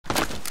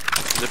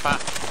Is it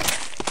back?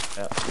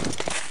 Yeah.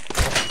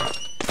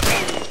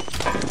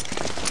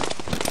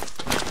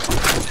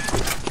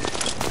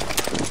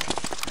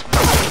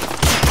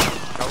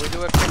 Shall we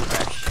do a quick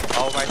match?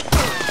 All right.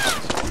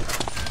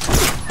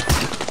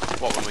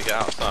 What, when we get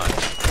outside?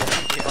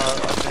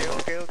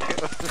 Okay.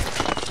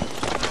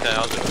 Okay,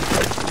 I'll do it.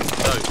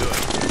 Don't do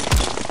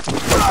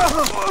it.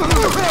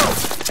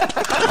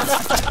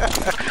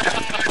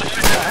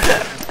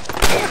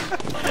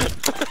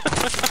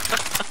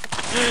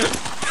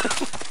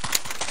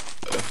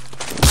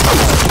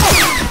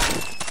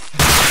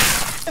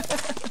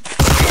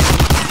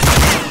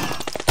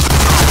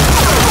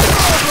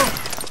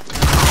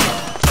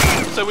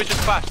 So we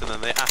just bash and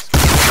then they ask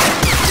us.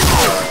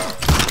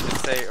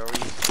 Just say, are we...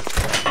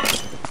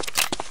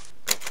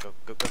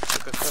 Go.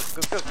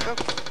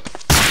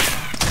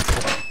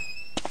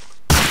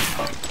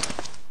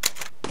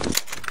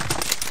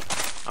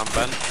 I'm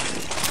Ben.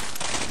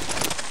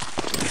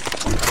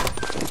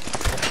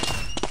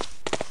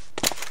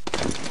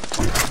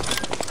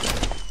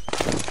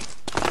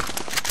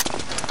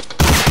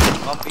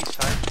 On B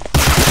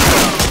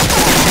side.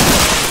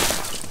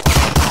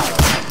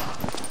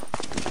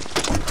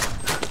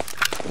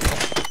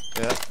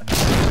 Yeah.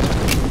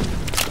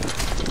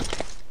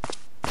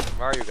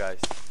 Where are you guys?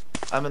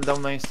 I'm in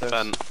down main stairs.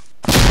 Ben.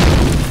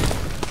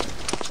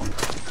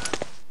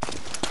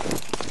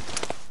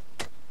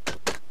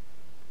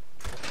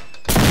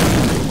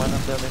 One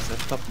of them is at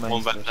top main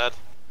One Ben stairs. dead.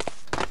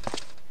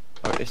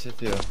 Or is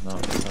it you? No,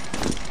 it's not.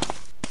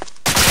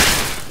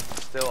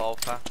 Still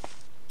alpha.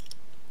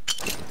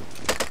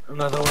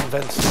 Another one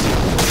vents.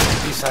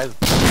 B-side.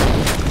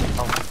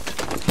 Oh.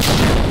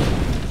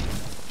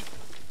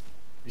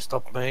 You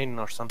stop main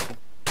or something.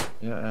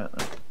 Yeah.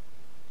 Yeah.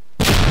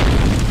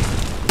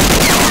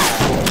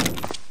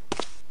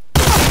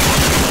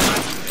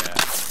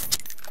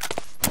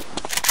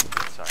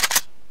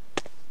 Sucks.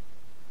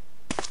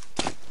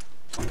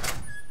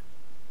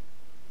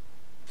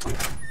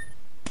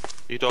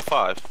 You door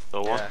 5?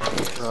 Door 1?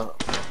 Yeah.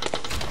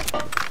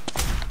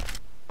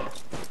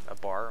 A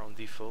bar on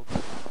default.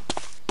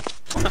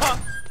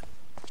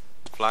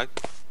 Flag.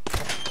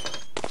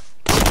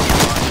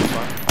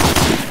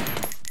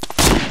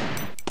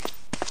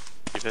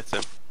 You've hit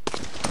him.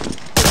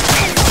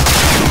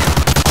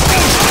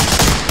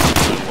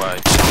 No way.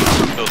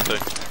 Kill 2.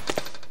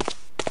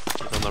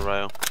 He's on the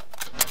rail.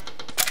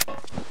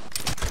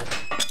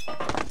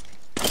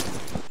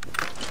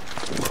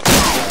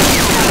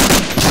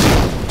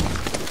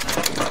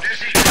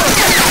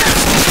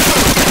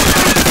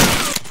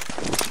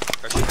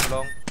 Rushing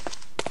long.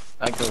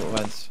 I go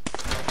once.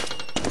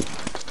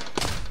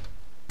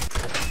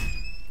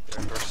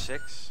 They're door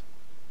 6.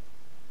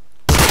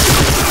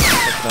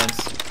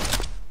 Advance.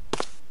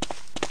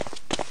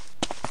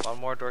 One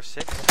more door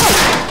 6.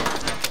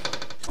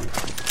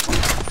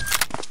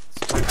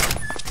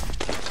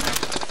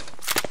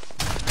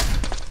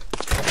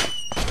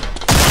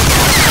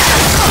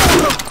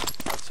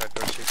 Outside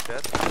door 6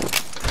 dead.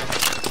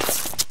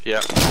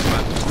 Yeah, one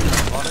Ben.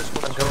 One is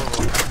gonna go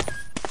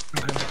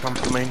Okay, come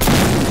to main.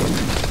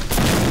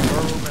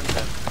 door room and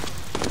then.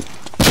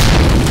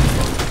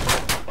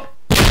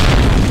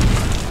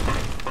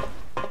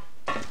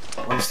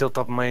 One is still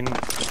top main.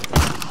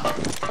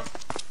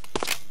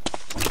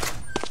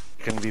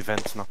 Can be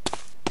vents now.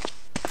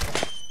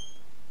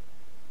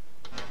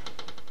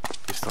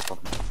 He's still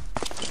top main.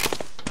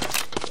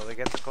 Will they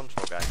get the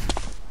control guy?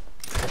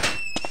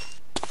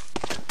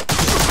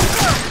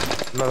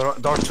 Another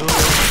door 2.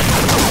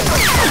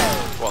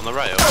 What, on the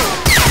rail?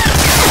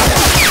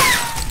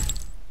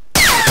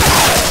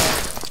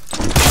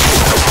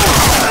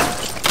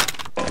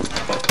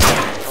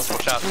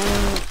 Watch out.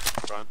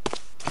 Brian.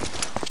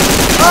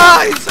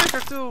 Ah, he's sector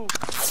 2!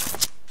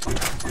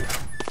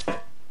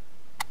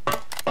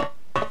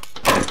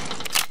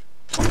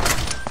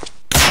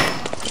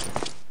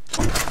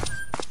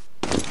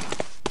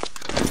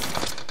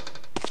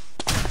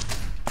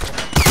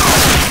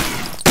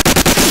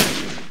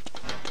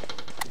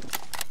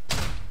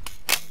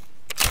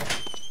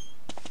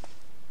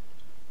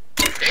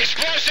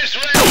 Explosives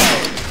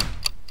ready!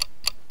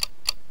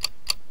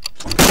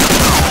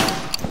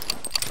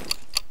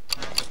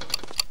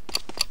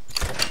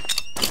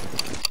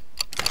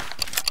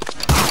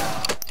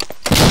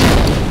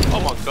 Oh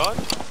my god.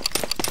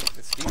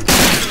 It's deep.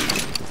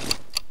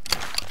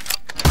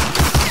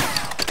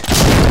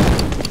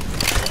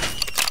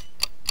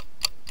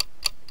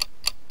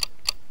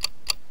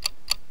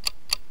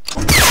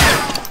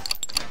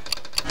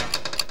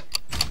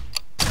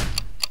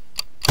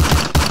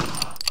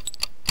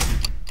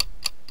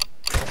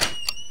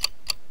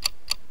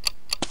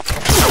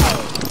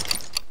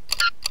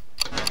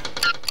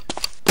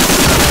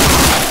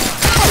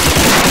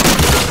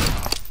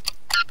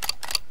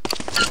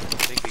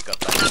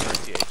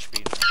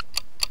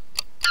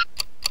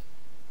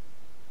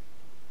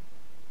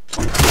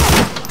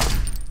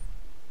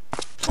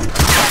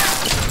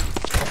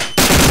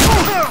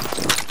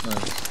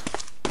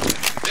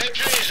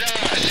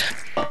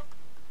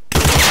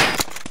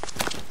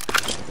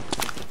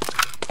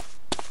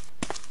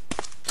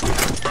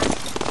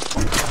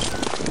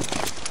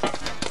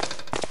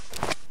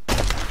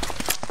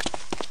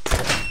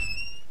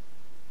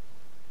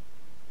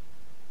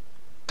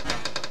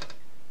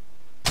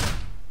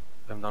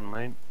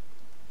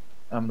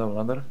 I'm the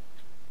ladder.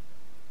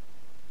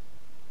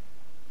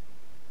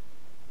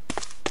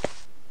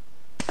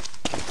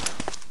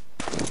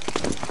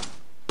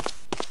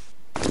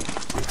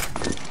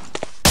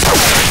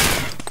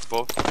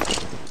 Both.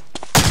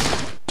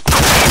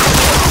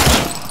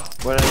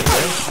 Where are you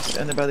guys? Is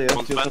anybody else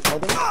One's use the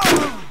vent.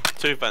 ladder?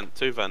 Two vent,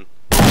 two vent.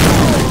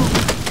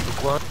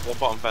 One. One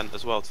bottom vent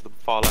as well to the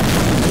far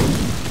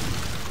left.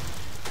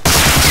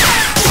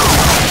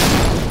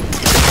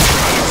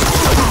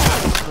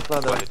 What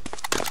ladder? Wait.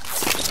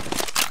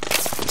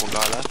 One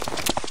guy left.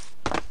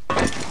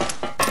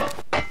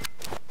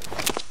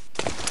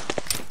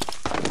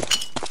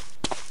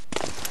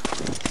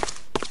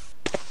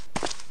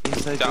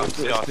 Inside Down, your CR,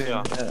 screen. CR.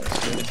 Yeah,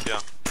 screen. Yeah.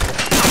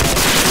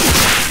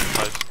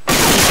 Post.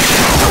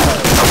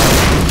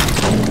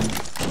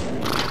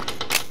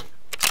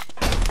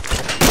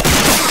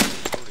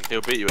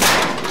 He'll beat you in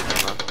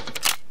man.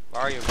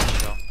 Where are you,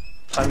 Michelle?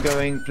 I'm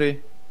going pre.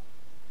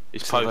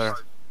 He's Still post. there.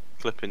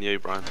 Clipping you,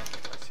 Brian.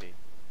 I see.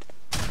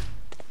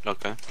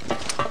 Okay.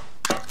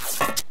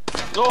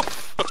 Oh,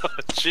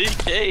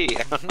 cheeky!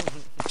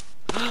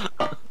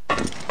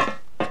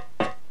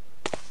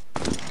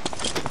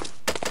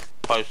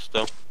 Post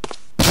still.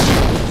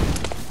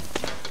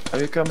 Are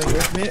you coming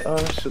with me or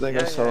should I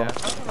go solo?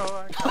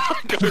 No,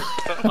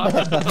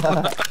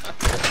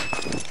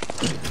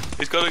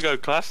 He's got to go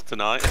class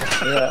tonight.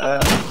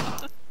 Yeah,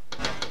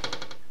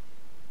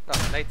 no,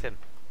 Nathan.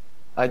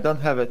 I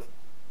don't have it.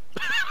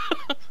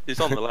 He's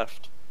on the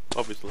left,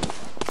 obviously.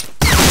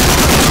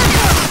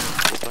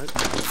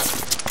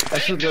 I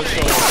should go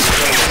solo.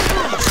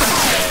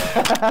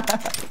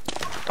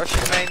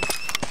 Russian main.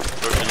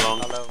 Rushing long.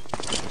 Hello.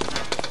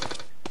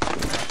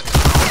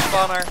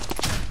 Spawner.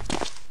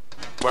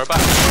 We're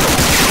back.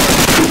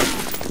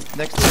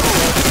 Next to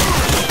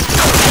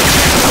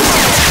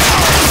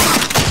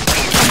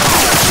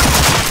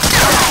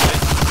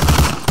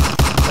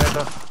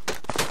Derde.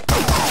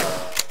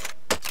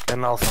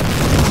 En alpha.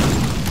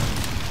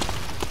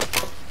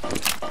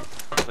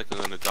 I think I'm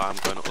gonna die. I'm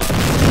going up left. I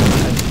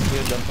can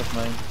hear them at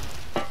mine.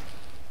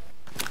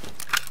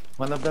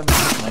 One of them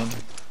is at mine.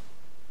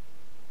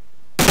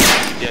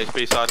 Yeah, it's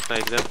B side of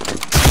Nathan.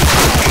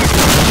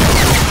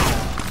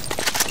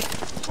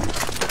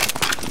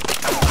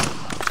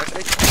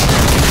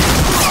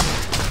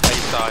 A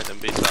side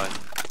and B side.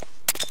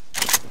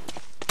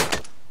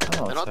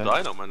 Oh, They're not outside.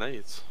 dying on my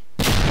nades.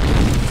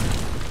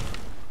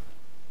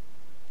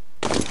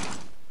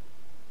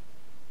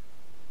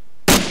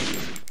 I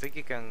think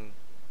you can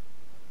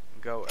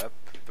go up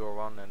door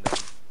one and then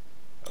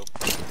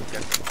open.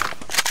 Get them off.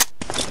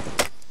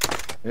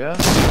 Yeah?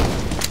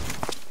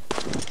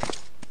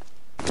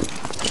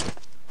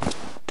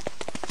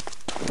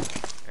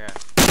 Yeah.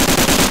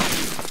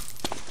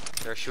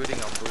 They're shooting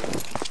on blue.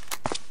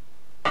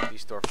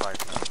 He's door 5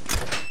 now.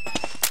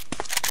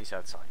 He's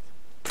outside.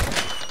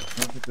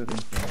 Not a good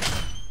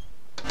information.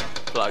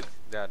 Flag.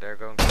 Yeah, they're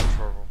going to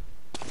control room.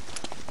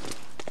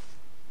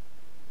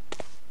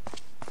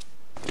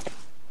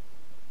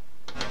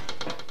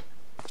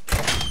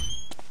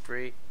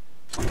 Three.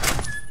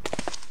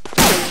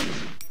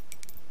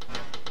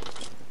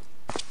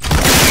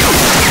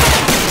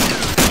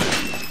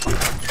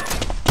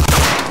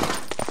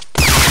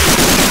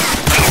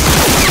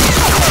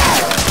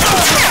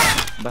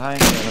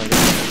 Behind me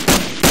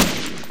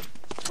already.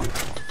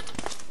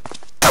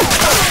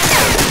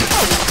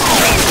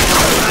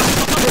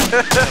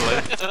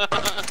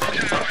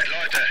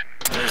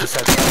 Just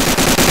said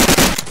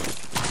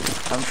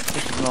I'm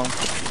pushing long.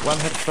 One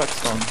hit truck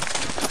spawn.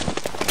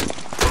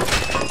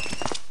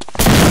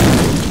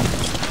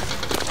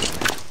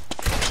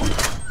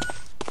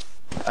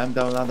 I'm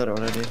down ladder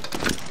already.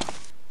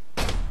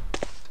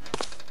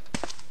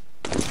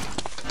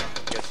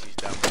 Guess he's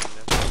down.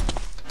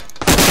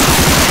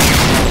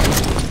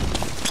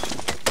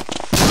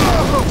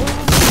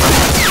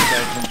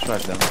 I can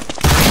track them.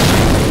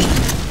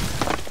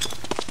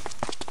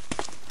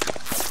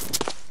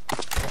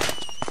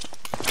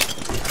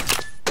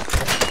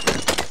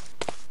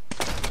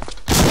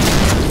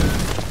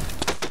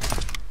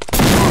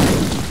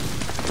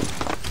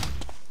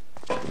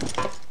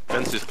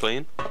 Fence is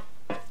clean.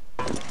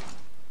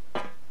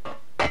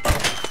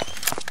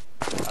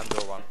 And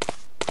door 1.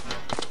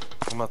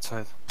 I'm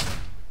outside.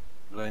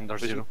 Lane door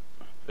 0.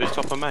 Who's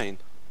top of main?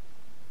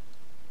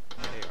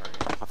 They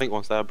are. I think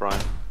one's there,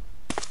 Brian.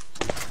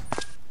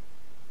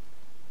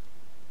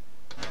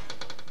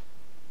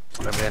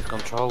 Maybe I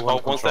control.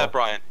 Oh, one's there,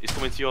 Brian. He's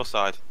coming to your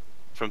side.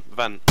 From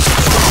vent.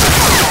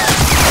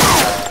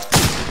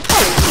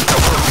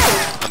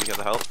 Let me get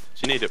the help. Do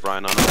you need it,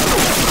 Brian?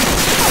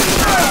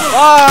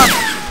 Ah!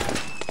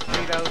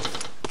 Windows.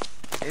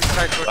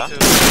 Inside door What? 2.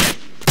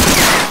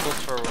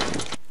 Control room.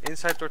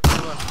 Inside door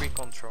 2 and 3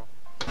 control.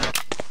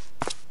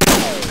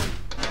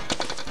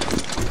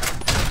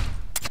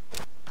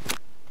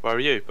 Where are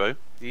you, Boo?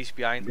 He's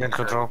behind. In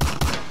control.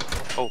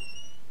 Oh.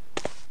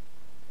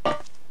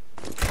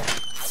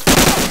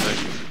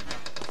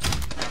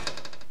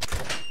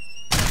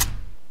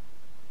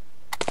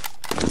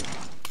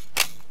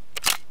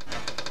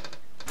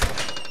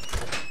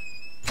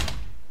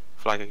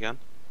 flag again.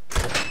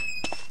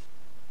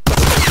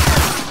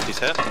 He's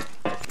hit.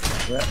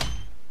 Yeah.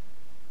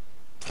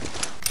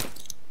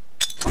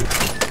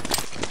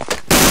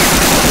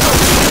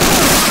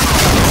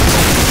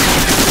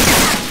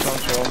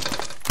 Control.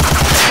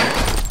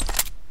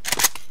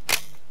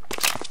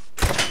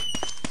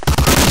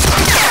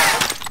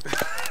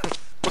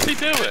 What's he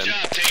doing?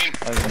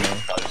 I don't know.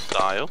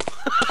 Style.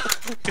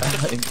 I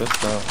think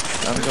that's now.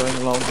 I'm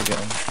going long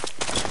again.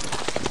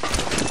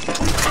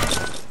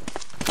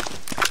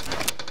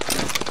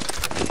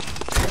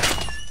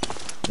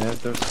 Yeah,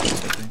 there's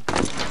something.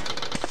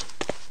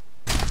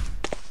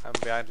 I'm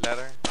behind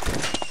ladder.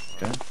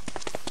 Okay.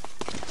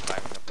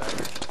 Climbing up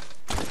ladder.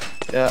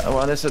 Yeah,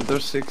 one is at door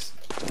 6.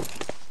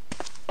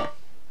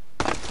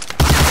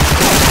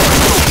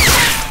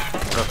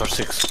 Got our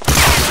 6.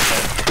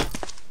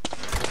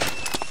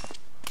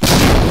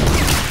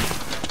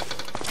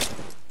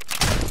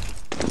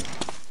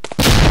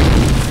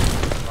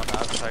 One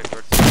outside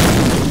door.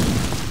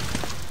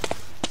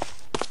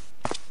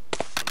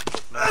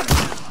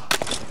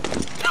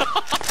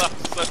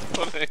 That's so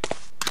funny.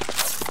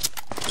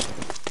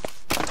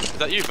 Is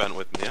that you, Ben,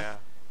 with me? Yeah.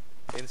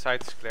 Yeah.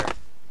 Inside is clear.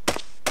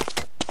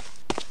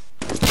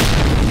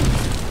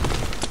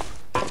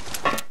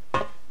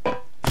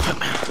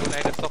 Who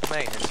made the top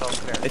main? It's all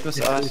clear. It was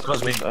It us.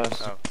 was me.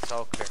 Us. Oh, it's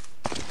all clear.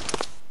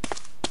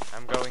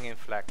 I'm going in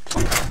flag.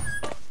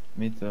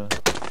 Me too.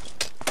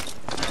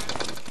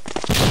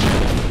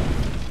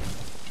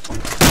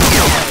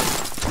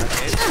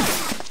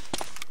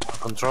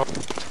 Control.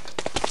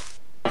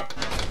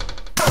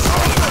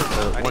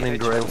 I One need in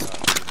the HQ. rail.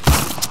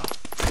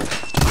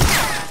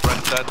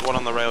 Red dead, one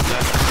on the rail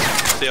dead.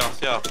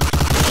 CR.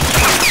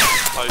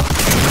 Post.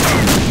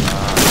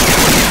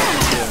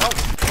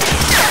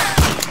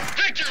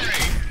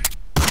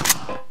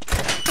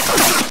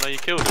 No, you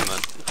killed him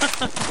then.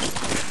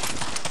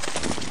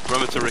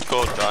 Remember to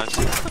record, guys.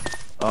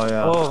 Oh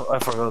yeah. Oh, I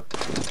forgot.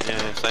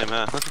 Yeah, same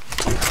here.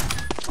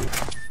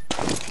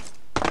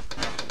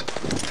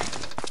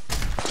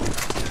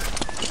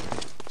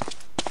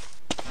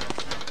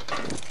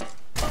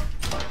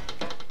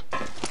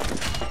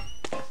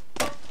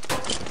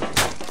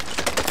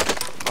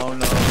 Oh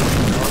no.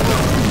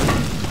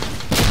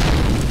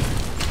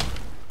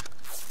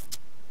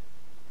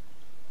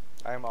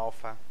 I'm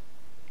alpha.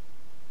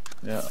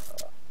 Yeah.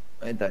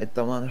 I died,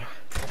 man.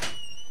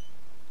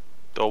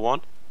 Door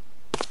 1.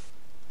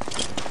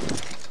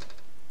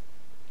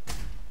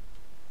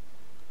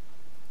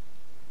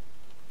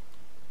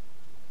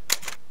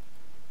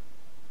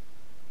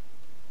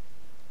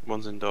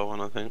 One's in door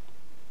 1, I think.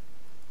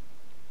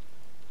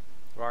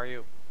 Where are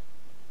you?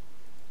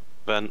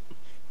 Vent.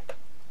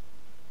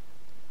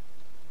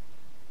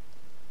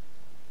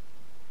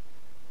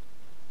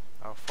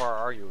 How far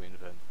are you in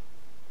vent?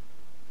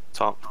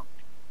 Top.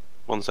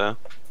 One's there.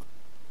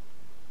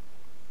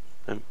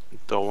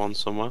 Door 1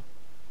 somewhere.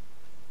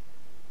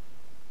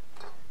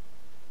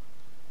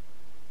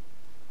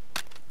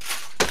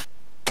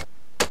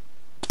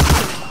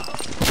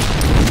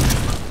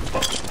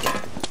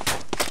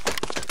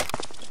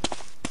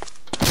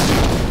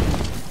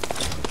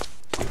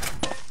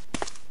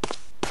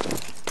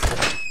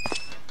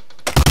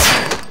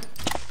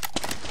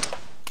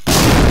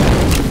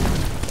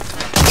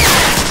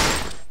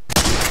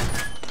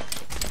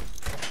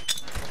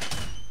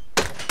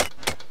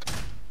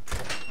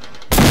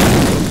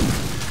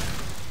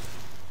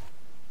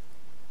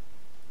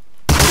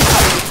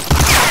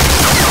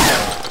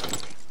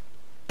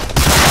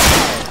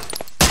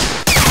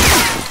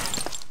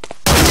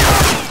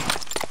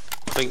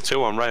 I think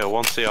 2 on rail,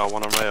 1 CR, 1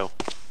 on rail.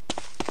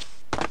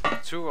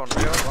 2 on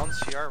rail, 1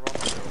 CR, 1 on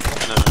rail.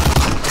 No.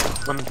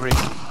 One break.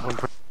 One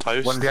break.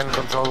 Post. One behind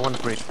control, one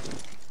break.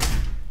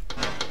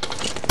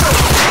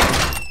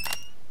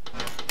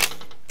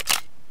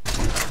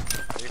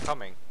 Are you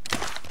coming?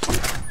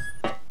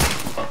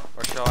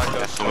 Or shall I go?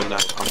 Yeah, I'm in there,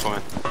 I'm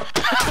coming.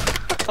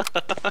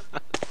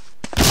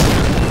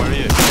 Where are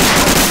you?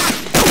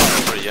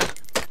 Where are you?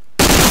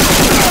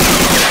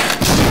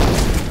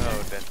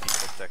 Oh, that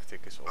people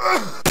tactic is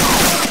awful.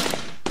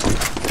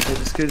 They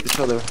just killed each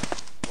other.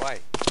 Why?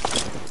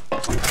 I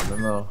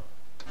don't know.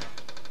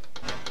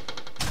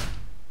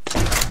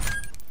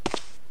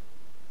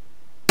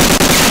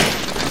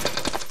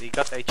 He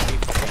got HP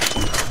from me.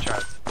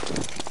 Chat.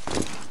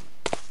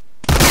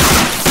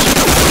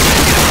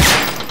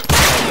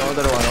 The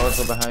other one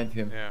also behind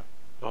him. Yeah.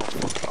 Oh,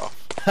 fuck off.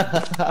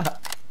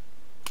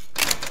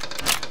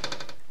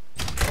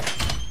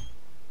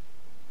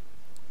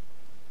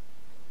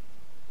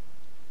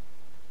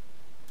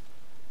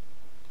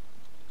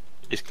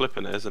 He's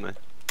clipping it, isn't he?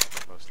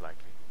 Most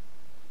likely.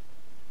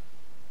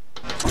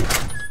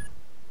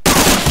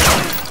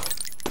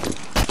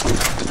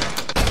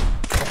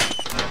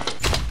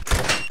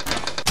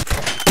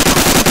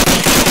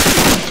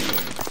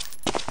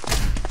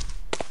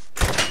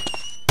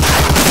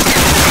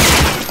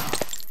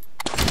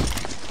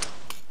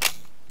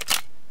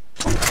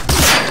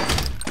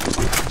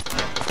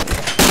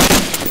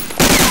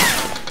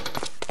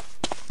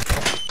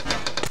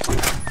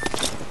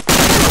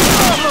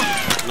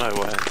 No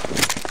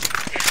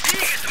way.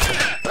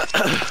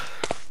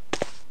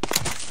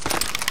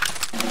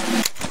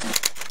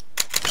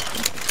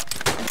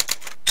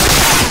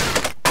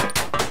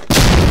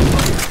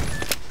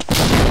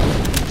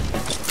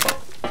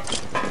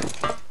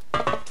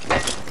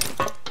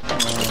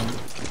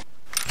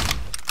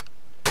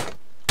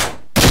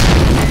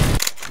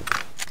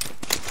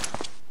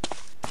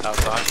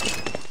 Outside.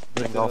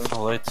 Bring alpha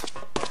late.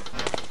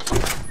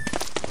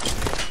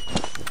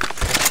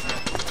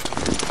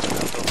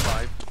 Level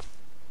 5.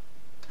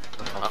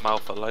 I'm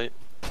alpha late.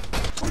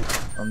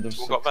 Under Who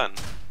 6. got Ben?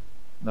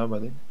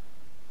 Nobody.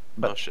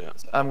 But Oh shit.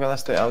 I'm gonna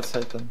stay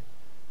outside then.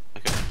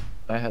 Okay.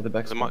 I had the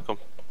back. It might come.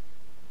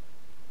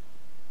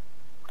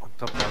 On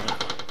top level.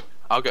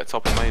 I'll get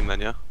top of main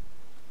then, yeah?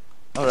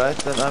 Alright,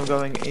 then I'm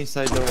going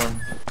inside the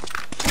one.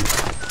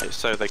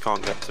 So they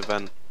can't get to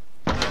vent.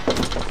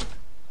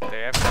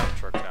 They have dump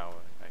truck now,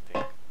 I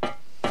think.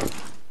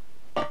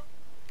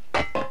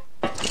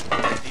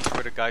 And these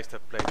were the guys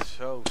that played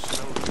so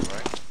slowly,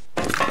 right? I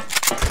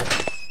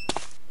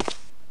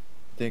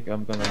think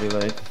I'm gonna be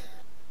late.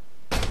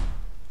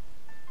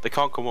 They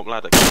can't come up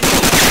ladder.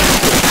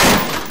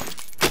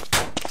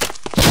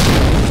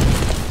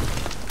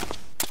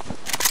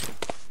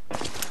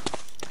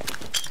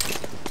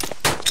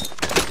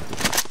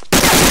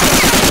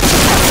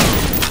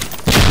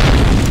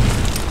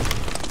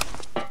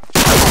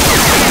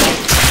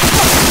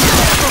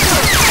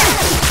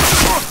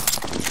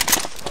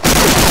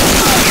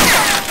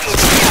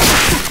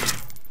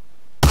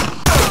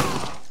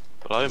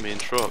 Below me in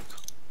truck.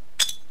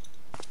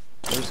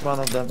 There's one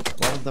of them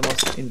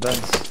was in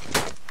vents.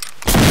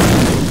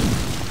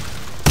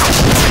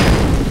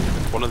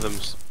 One of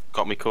them's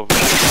got me covered.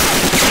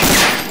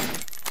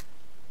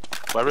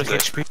 Where is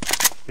it? HP.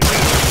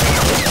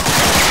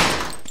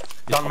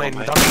 He's Down main,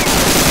 on down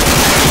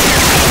main.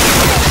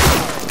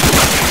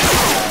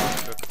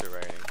 Look at the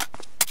rating.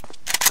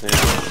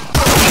 Yeah.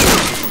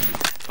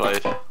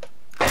 Played.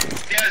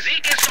 Der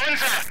Sieg ist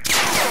unser!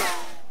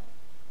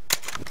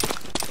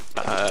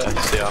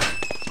 CR.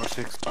 Or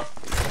 6.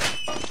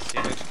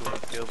 CMX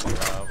couldn't kill me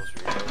while I was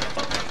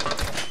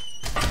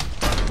reloading.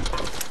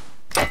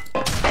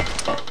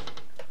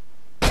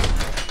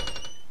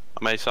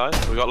 I'm A side.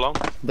 We got long.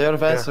 They are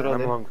vents Yeah, I'm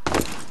already. long.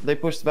 They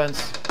pushed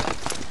vents.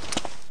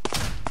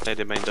 They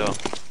did main door.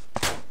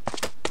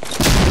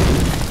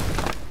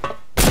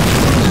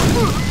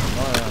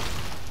 Oh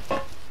yeah.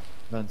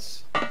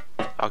 Vents.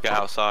 I'll get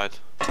outside.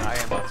 I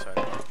am outside.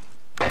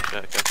 Yeah,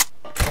 okay.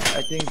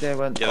 I think they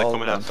went Yeah, they're all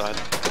coming vents. outside.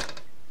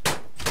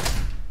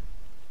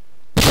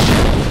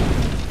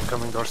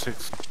 Coming door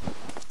 6.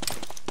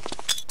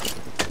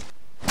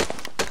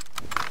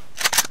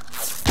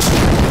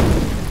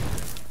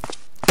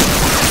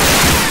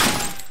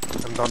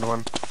 I'm down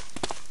one.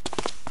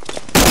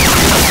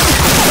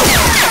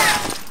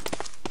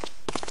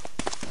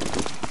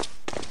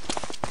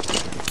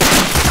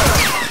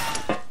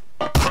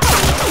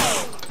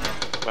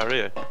 Where are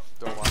you?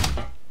 Door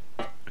 1.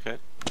 Okay.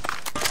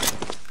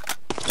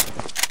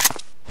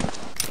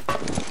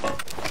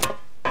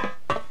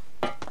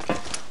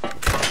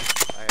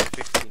 I have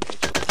 15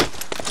 HP.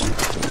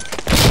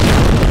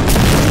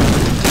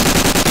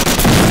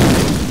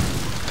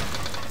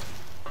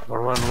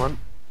 Door 1.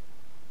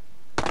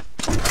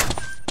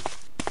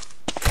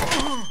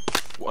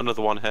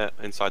 Another one hit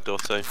inside door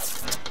 2.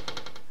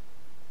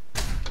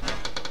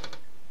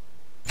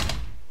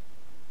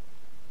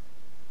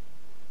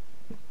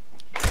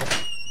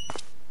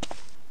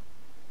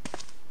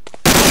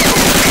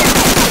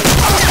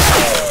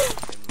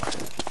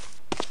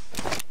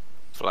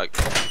 Like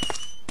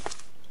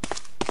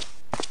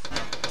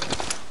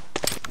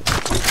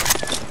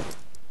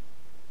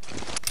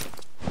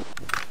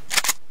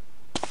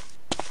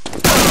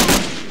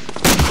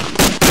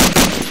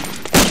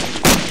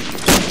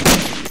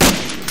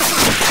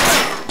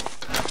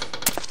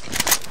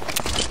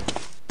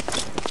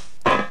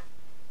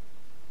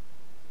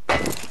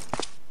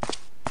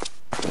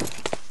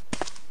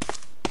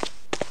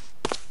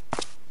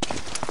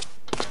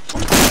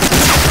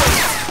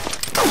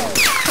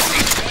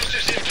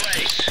Explosives in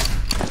place.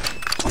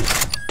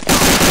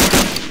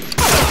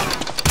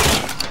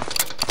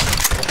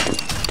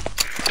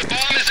 The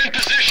bomb is in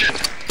position.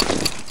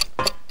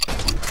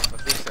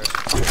 At least there's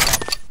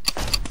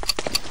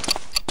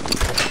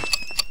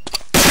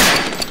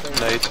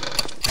nade.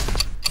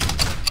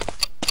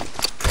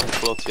 On the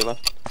floor to your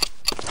left.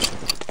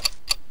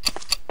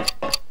 I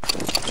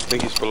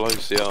think he's below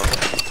CR.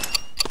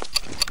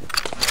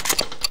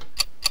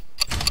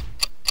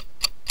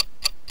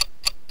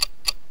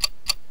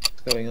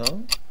 What's going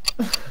on?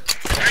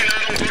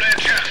 Einladung wurde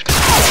entschärft.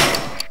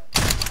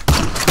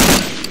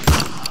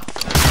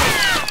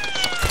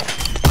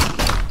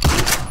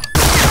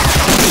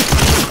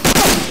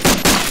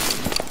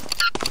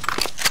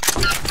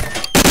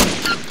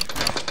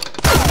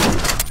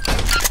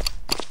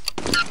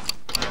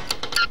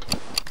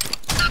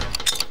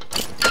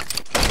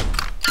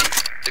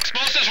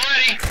 Explosives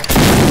ready.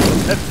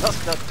 That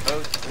does not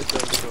close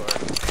the door.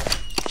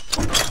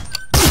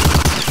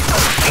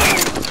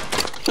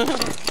 My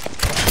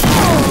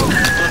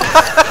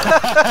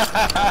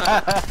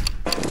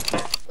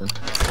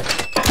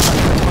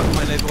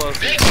name was.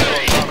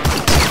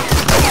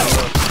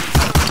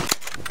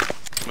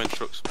 I'm in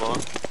truck spawn.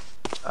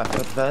 I've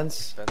got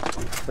vents,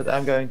 but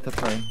I'm going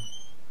top lane.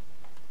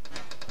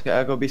 Okay,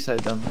 I'll go beside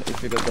them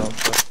if you go down.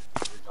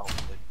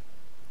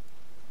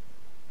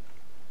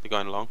 They're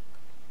going long.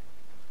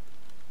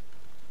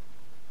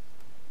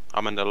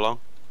 I'm in the long.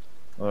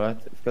 Alright,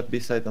 I've got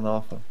beside and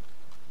alpha.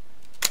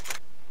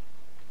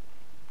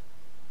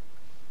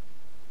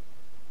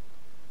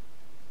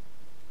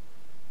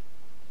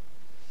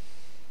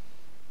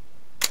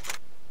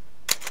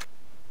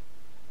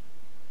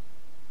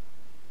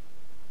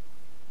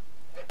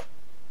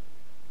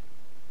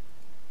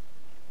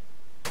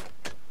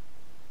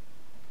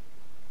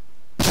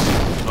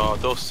 Oh,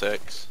 door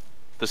 6.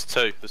 There's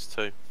two.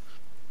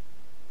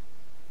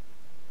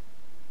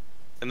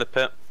 In the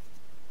pit.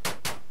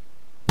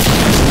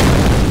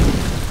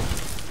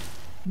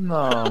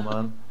 No,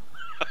 man.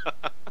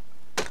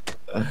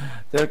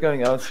 They're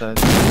going outside.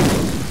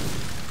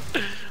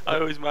 I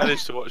always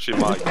manage to watch your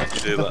mic when you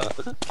do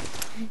that.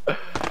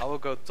 I will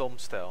go Tom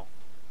style.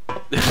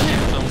 Some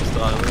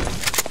style.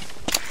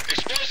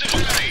 Explosives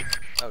ready.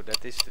 Oh,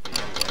 that is the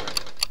video.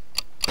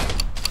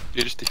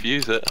 You just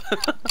diffuse it.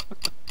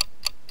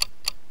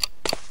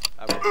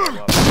 I will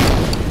go up.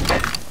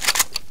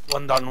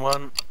 One down,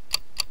 one.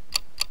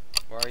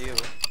 Where are you?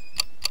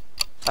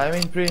 I'm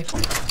in pre.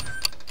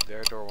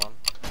 There, door 1.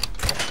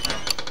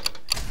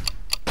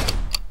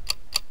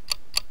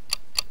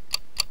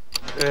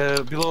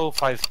 Below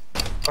 5.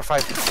 Or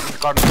 5. In the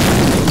corner.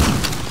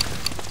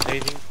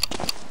 Nading.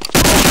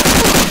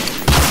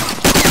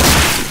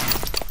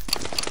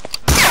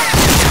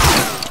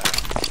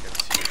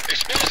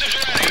 Explosives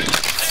ready.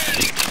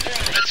 Heading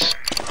performance.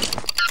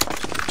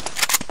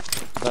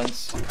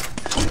 Vents.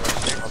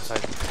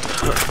 Outside.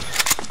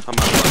 I'm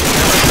out.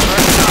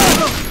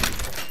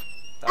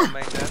 Down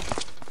main dead.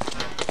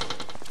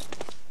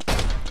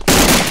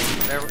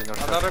 There,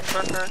 another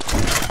trucker.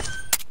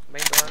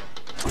 Main door.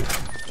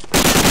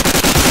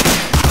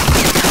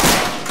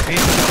 Yeah.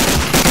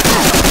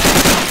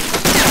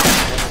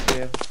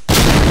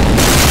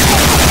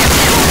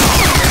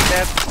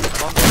 Dead.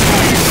 One.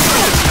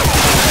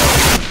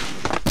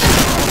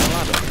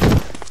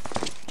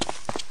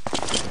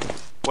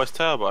 Where's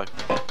Turbo?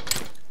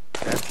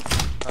 Dead.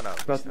 Oh no.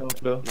 Got no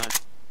clue. No.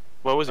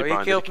 Where was he, Oh, Brian?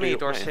 he Did killed kill me. you?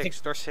 Door Mate.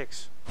 6. Door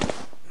 6.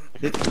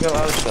 Did you go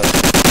outside?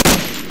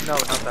 No,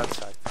 not that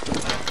side.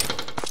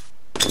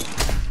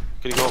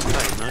 Could he go up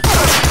lane, no?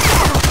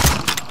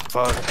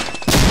 Fuck.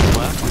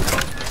 Where?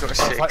 Door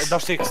 6. Door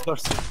 6. Door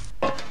 6.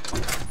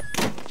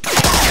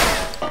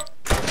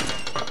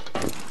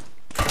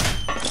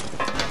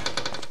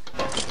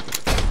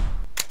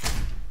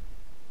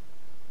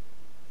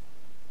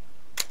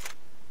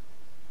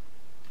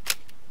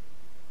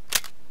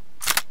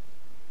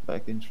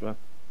 Back in truck.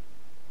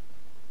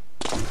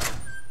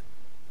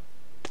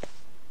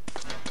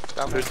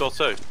 Down Who's door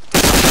 2?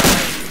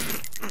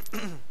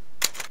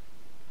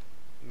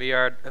 We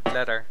are up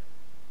ladder.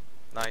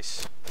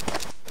 Nice.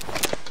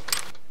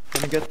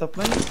 Can you get top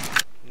lane?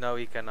 No,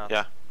 he cannot.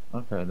 Yeah.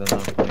 Okay, then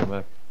I'm coming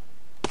back.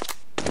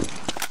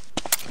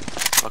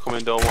 I'll come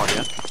in door 1,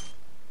 yeah?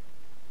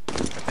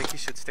 I think you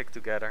should stick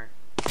together.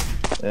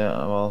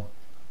 Yeah, well.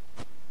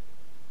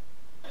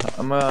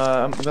 I'm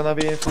gonna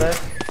be in flag.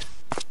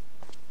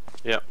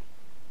 Yep.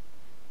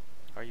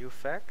 Are you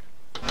fag?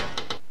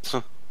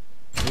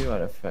 You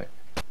are a flag.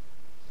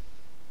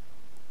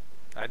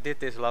 I did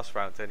this last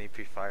round and he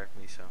pre-fired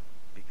me, so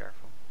be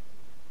careful.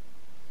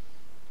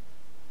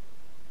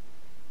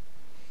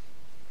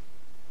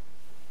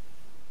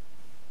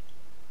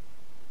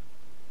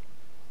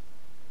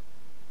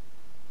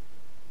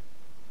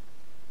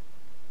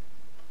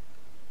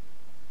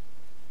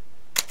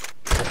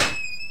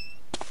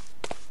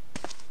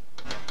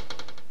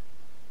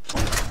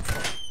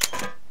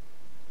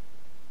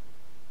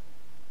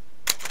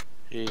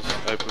 He's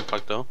open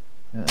flag door.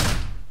 Yeah.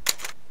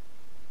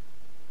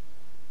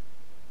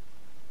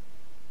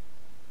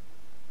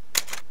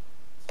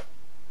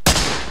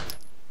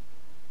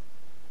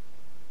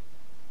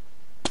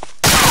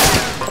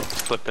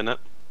 Clipping it.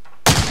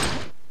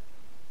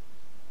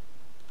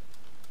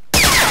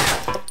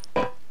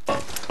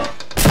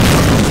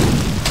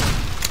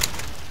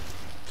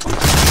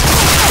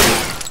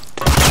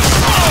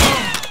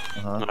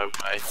 Uh-huh. No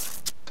way.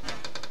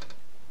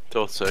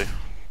 Door 2.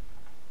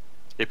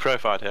 He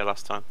profiled here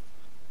last time.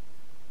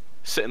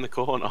 Sit in the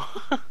corner.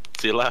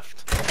 To your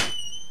left.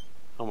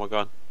 Oh my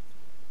god.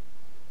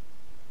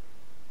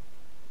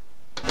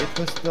 It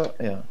was the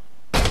yeah.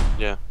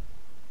 Yeah.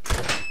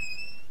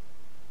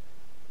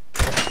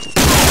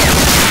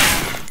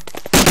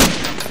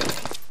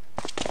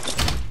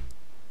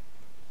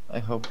 I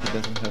hope he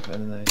doesn't have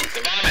any nades.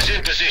 The bomb is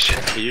in position.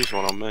 He used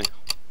one on me.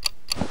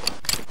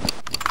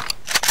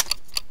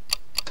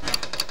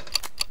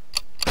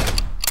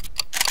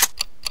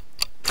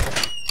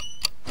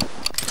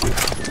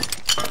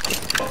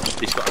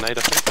 He's got a nade,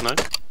 I think, no?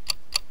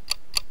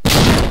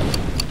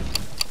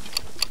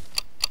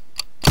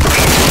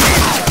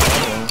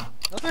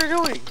 What are you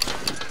doing?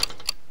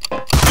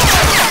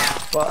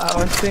 Well, I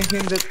was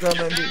thinking that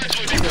maybe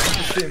you going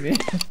to see me.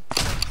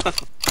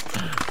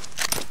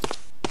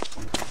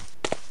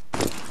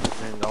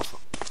 And also,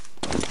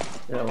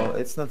 Yeah, well,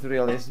 it's not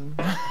realism.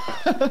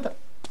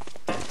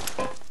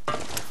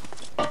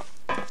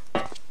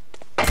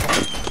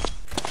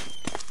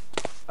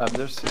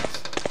 There's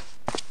 6.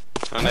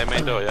 And they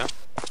main door, yeah?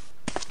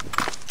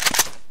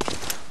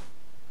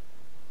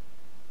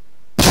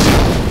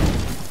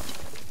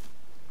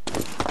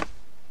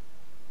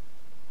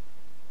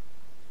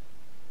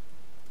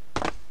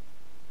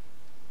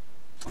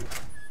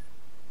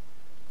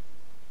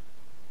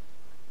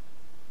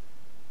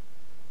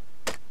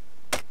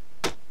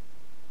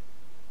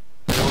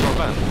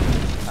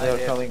 They're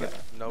did, coming. but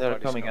They're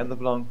nobody's coming end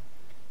of long.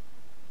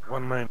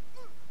 one main.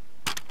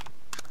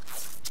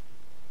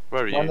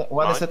 Where are you?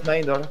 One is at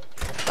main door.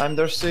 I'm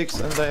there 6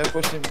 and they are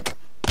pushing.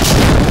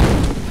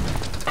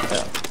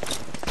 Yeah.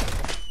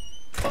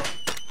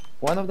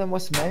 One of them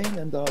was main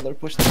and the other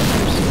pushed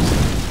under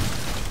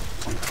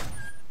 6.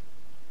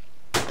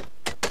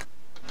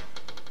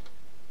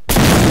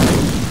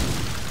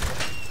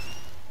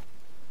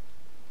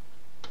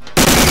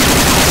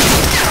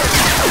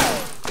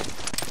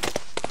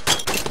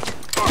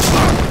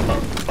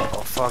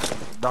 Oh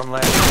fuck, down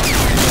left.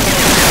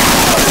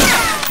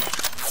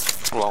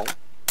 Well,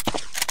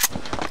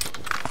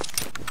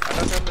 I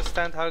don't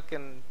understand how you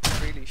can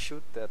really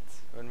shoot that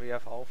when we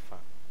have alpha.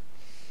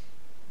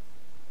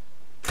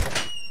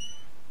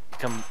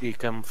 He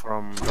come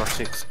from door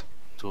 6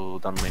 to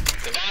down main.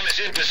 The bomb is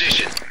in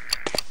position.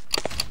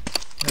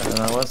 Yeah, and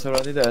I was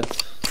already dead.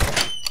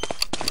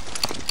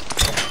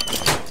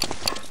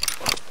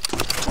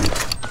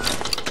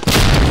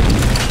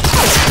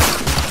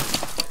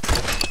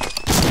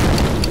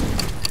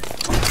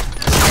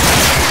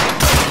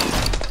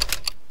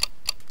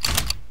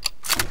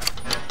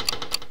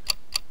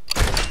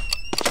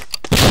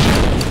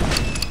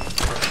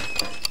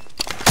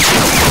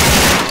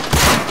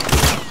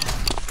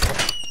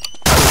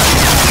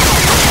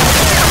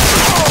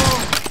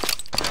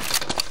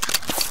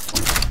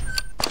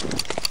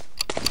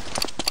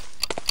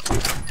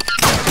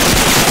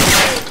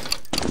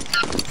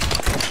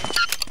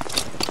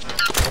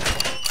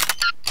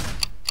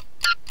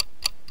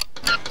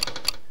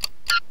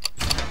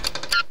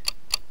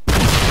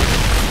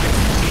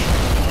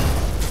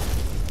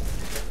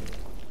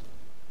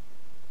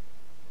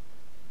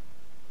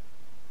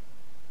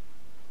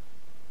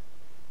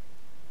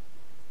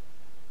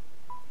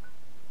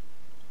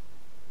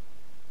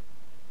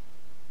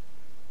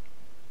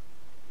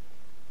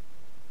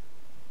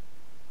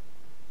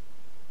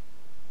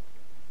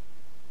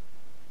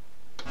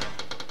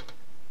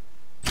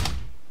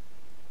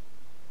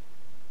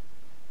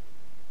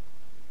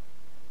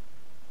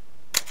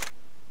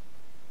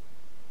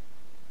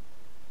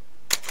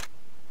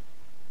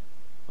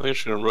 they're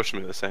just gonna rush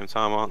me at the same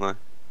time, aren't they?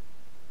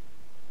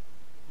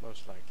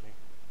 Most likely.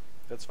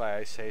 That's why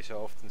I say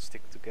so often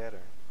stick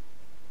together.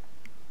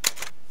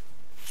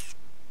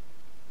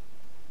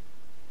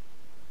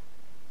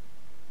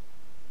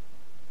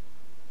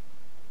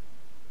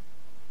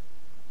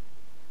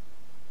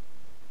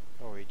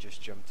 Or he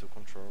just jumped to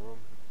control room.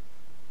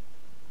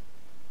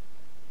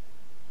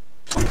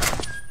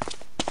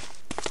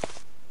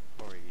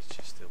 Or he's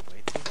just still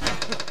waiting.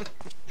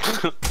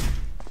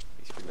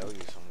 He's below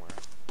you somewhere.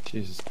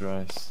 Jesus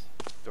Christ.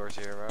 Door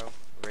 0,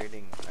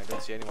 railing. I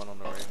don't see anyone on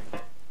the railing.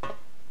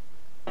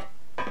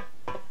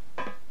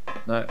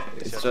 No,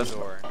 He's it's at just the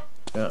door.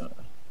 yeah.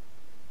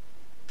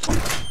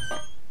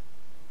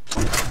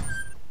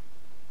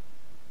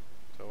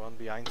 So one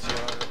behind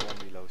CR, one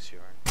below CR.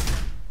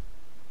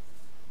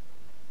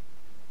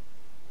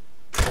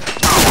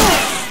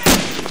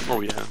 Oh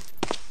yeah.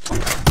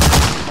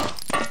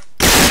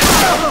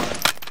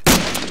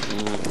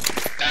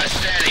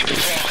 Outstanding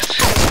performance.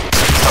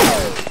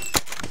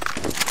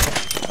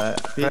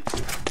 B.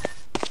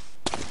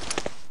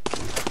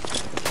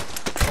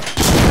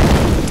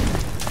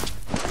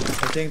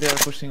 I think they are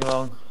pushing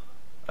long.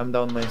 I'm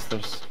down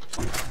mainsters.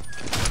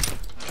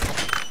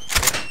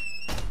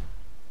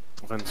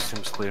 Vent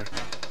seems clear.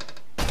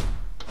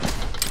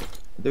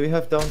 Do we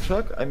have down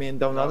truck? I mean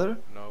down ladder?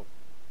 No.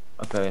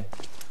 Okay.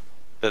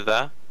 They're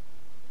there.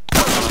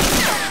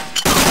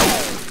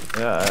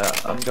 Yeah,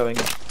 I'm going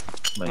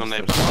No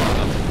neighbor. mainsters.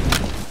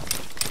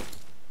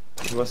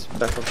 He was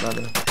back of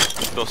ladder.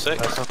 Door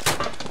 6. That's up.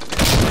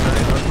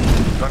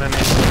 Got an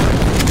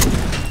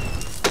ace.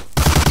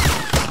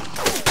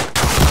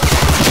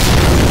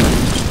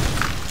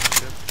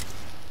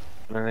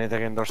 Grenade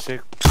again, door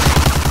 6.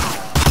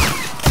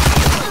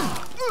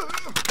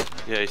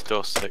 Yeah, he's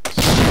door 6.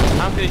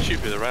 How can he shoot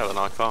through the rail and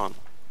I can't?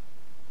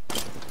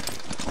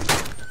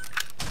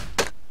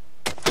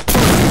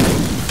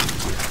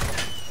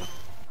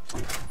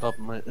 Top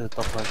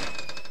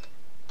left.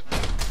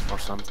 Or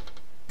something.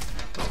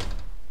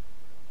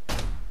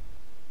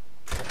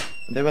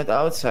 They went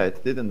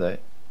outside, didn't they?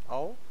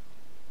 Oh?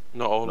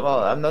 Not all of Well,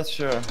 them. I'm not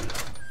sure.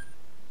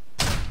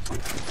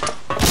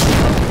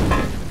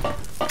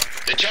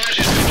 The charge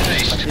is been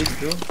placed. These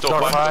two. Door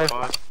Door 5.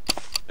 five.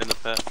 In the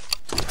pit.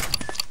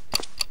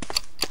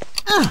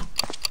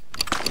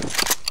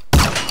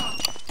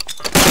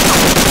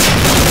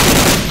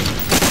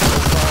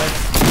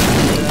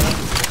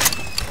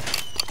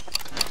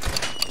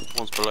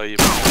 One's below you.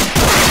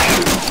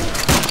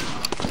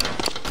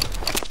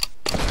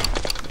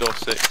 Door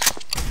 6.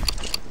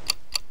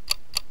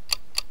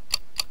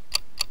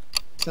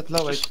 It's at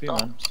low Just HP,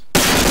 man.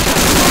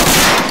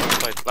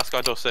 Wait, last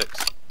guy door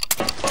 6.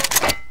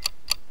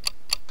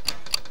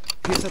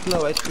 He's at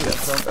low HP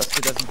as long as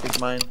he doesn't pick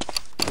mine.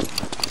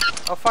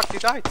 Oh fuck, you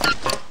died!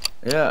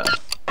 Yeah.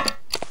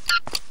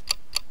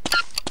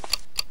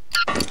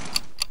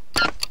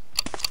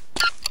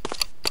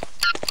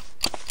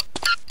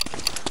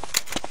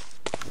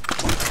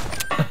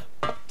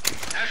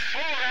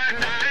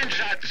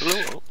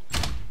 Hello.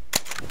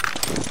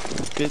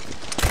 Good.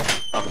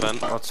 I'm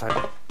bent.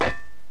 Outside.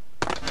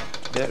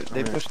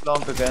 They pushed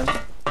long again.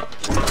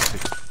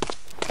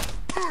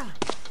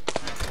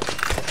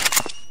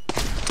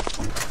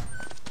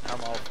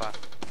 I'm alpha.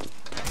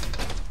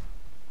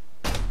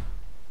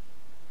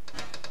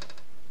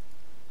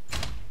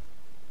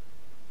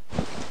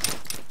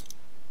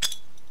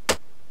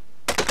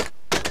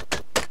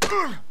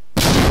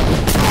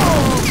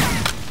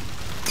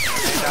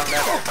 Down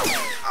ladder.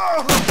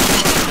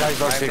 Guys,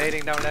 door I'm 6.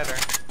 nading down ladder.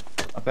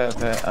 Okay,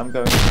 I'm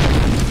going.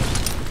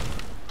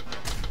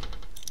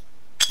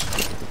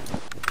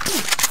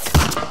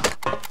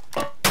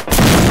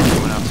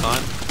 Going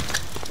outside.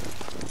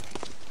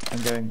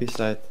 I'm going B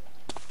side.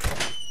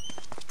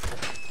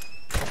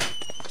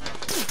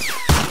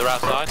 They're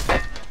outside.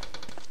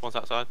 One's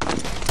outside. I'm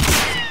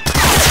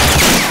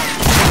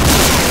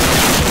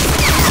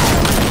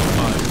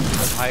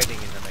hiding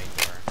in the main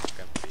door.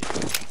 Can be.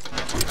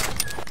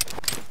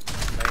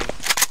 Main.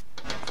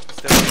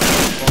 Still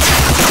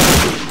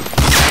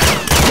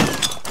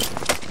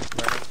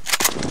burning.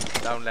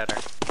 Down ladder.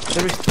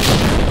 There is two.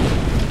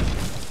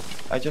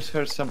 I just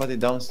heard somebody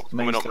down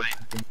main. Coming up stairs.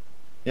 main.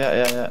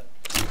 Yeah.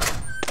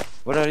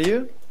 Where are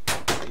you?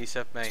 He's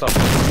at main. Stop.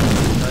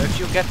 If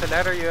you get the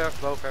ladder, you have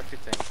both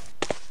everything.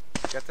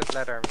 Get that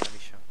ladder,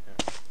 Misha.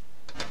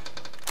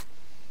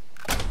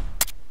 Yeah.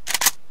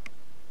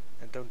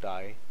 And don't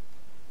die.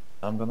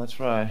 I'm gonna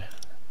try.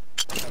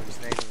 Oh, he's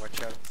nading,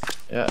 watch out.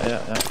 Yeah.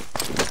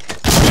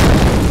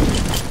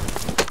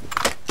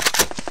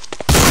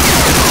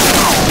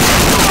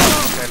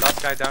 Okay,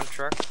 last guy down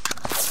truck.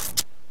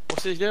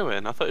 What's he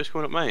doing? I thought he was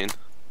coming up main.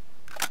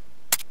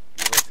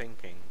 You were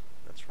thinking.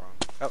 That's wrong.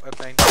 Oh, up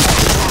main.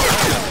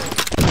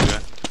 Okay.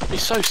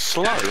 He's so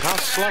slow. How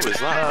slow is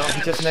that?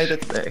 He just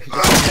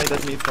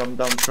naded me from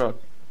down truck.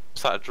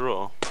 Is that a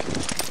draw?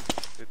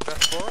 Did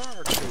that 4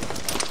 or 2?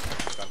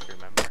 I can't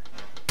remember.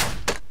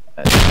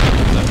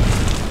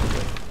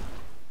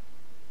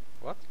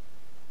 What?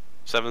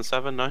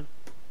 7-7? No.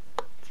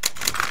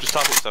 Just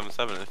type up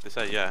 7-7. If they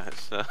say yeah,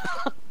 it's.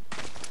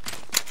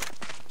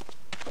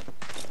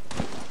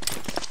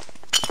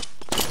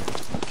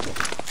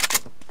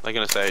 They're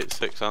gonna say it's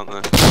 6, aren't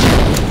they?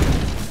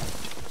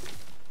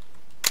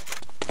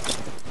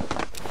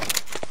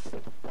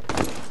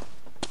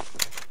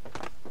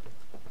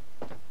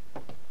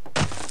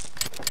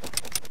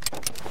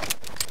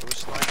 Who's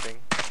sniping?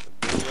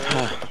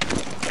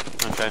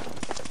 Okay.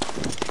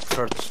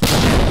 Short.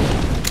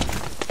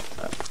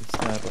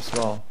 Snipe as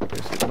well,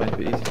 because it might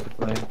be easy to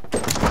play.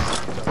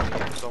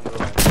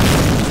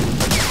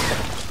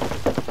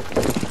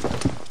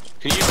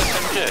 Can you use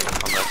SMG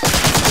on this?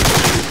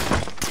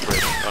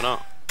 Bridge, or not?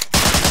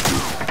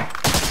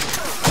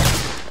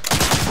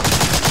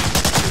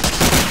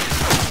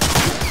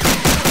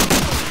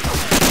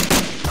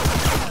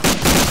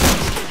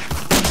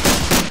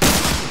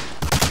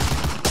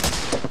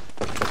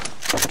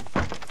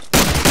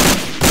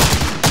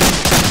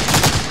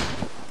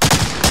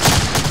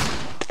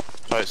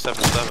 Oh, it's 7-7.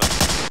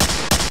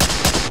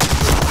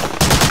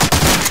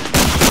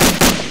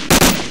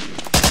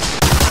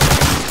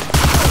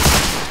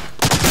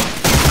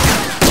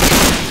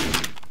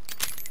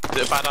 Is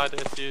it a bad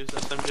idea to use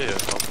SMG or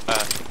not?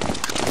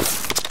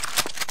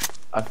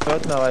 I've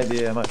got no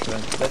idea, my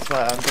friend. That's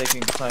why I'm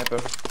taking sniper.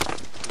 You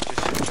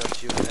just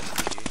should use an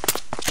SPG.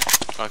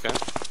 Okay.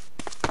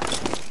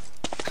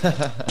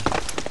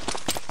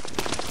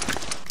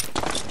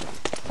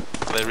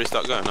 They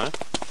restart going, no?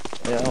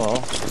 Yeah,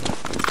 well.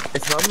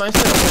 It's not my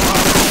fault.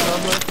 It's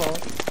not my fault.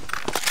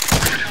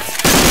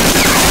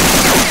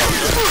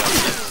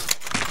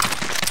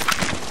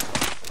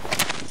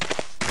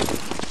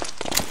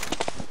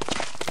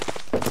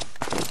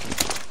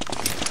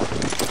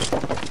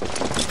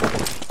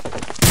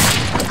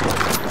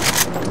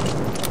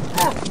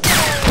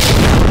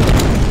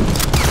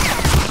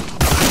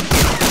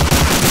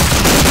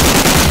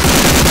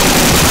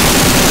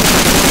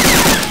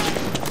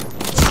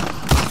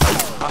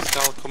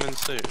 Pascal coming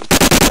soon.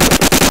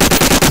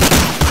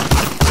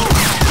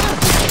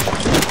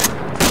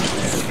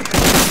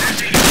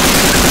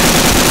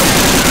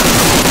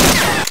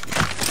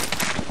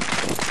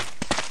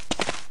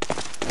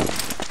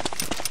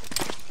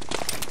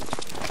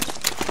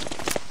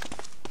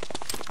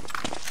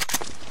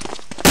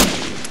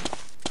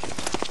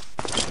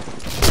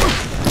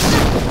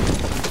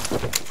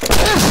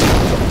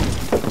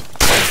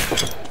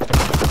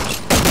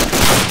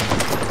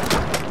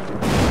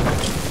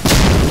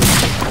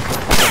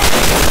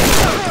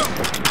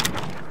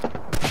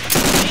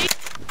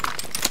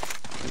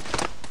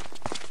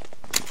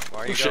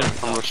 Rushing,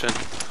 I'm rushing.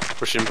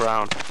 Rushing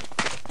brown.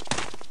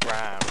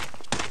 Brown.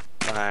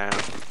 Brown.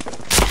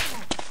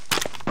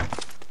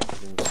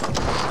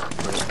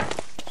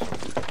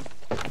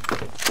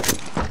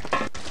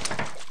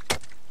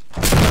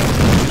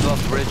 He's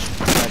off bridge,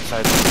 right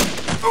side.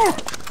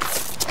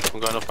 I'm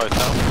going up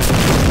hotel.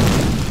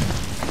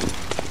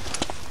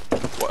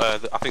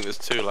 What, I think there's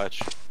 2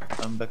 ledge.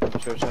 I'm back at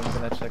church, I'm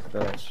gonna check the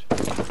ledge.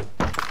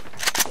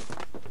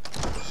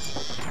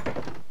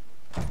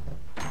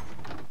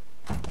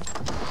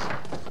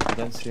 I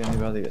don't see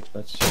anybody yet,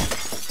 let's check.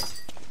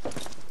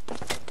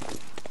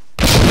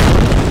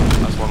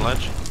 That's 1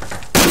 ledge.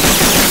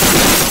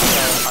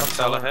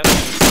 Hotel ahead.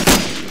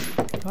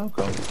 How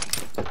come?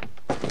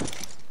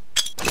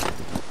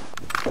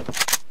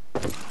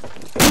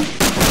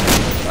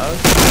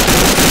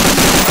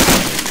 Out?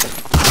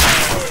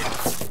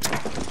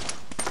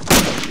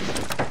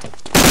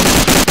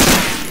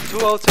 Two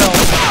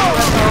hotels.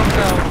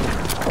 Hotel.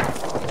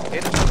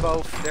 Hit them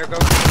both. There goes.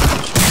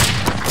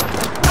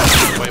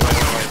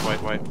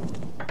 Wait.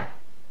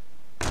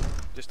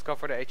 Just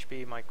cover the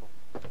HP, Michael.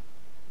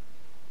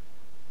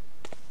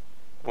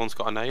 One's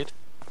got a nade.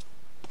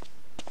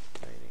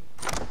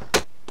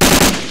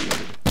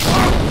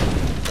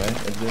 Okay,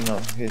 I do know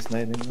he's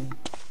nading me.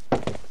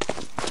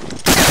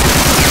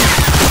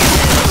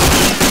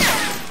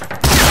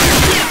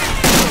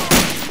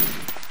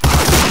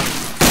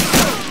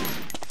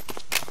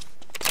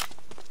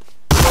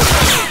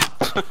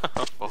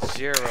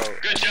 Zero.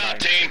 Good job,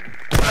 team.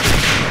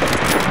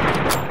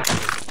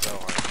 So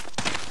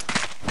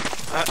hard.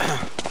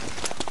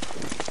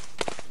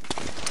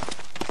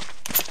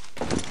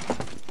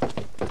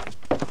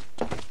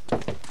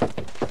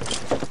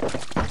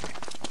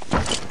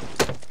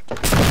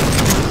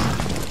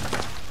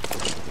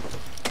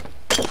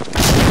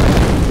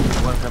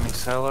 One coming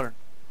cellar.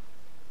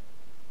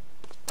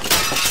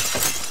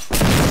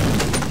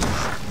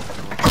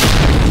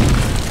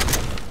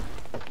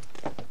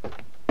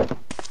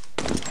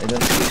 I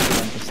don't see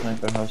him at the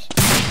sniper house.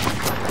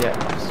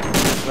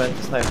 Yeah, he went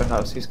to sniper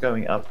house, he's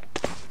going up.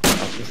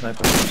 Up the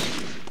sniper house.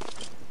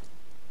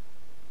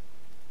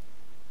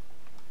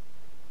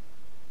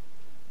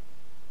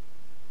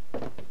 I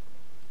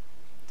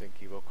think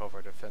he will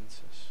cover the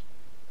fences.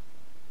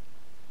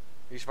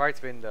 He's right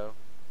window.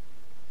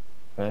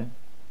 Okay.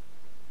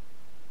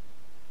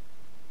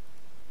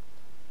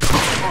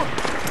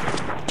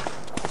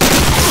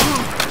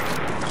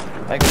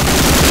 I got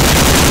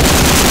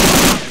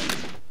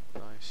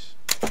Nice.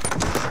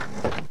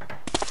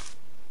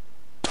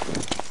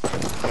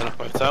 Going up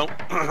hotel.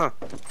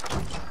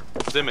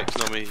 Zimix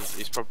on me.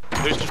 He's probably.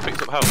 Who's just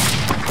picked up help?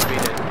 We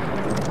did.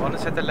 One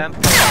is at the lamp.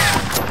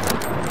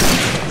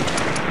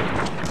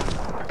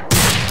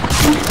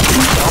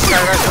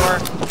 Okay, right door.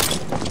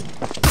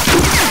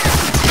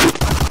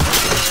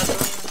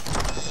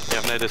 Yeah,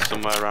 I've noticed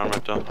somewhere around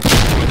red door.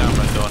 We're down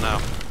red door now.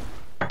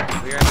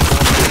 We are in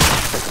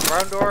the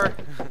brown door.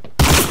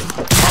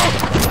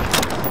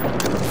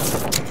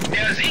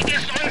 Der Sieg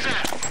ist unser.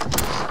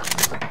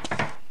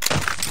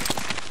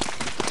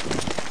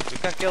 We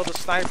can kill the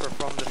sniper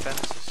from the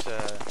fences.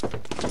 okay.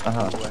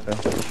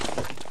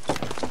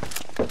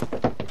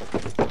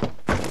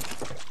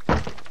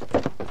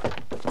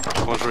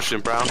 One's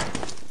rushing brown.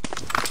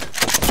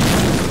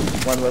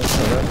 One was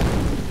cellar.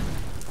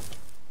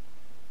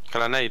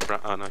 Can I nade brown?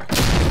 Oh no.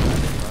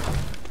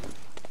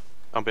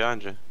 I'm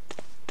behind you.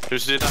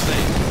 Who's did that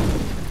nade?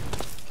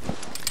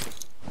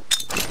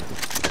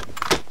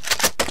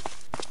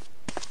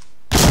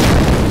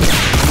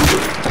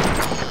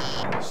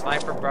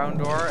 Sniper brown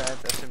door and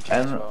SMG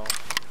as And- well.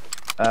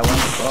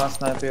 One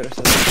sniper is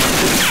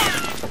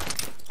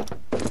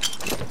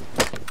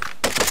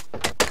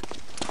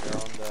They're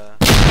on the.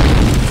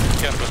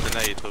 Careful with the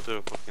nade, he'll do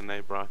a fucking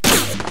nade, bro.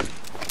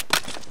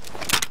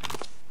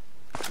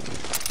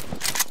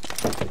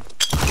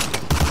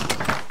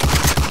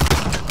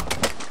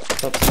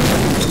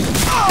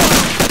 top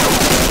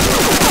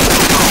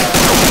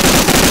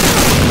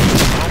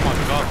Oh my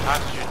god, how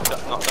did you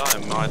not die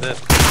him? I did.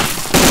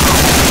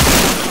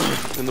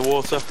 In the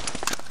water.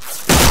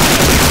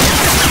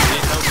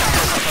 Need help?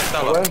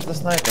 Cellar. Where's the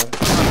sniper?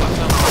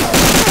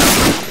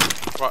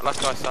 Right,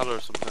 last guy cellar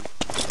or something.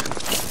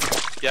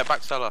 Yeah,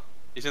 back cellar.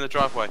 He's in the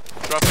driveway.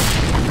 Driveway.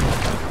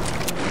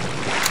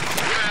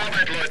 Gute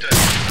Arbeit,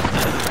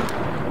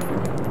 Leute.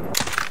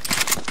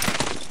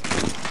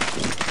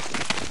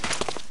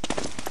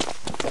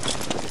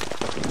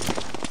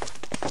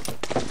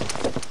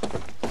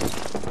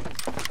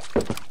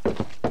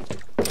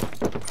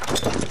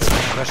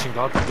 Flashing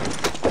out.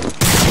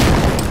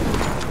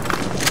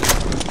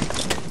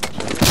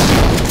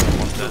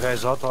 Two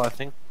guys auto, I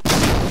think.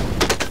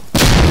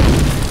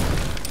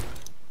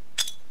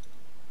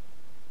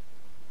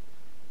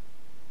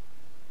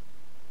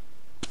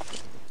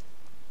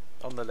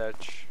 On the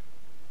ledge.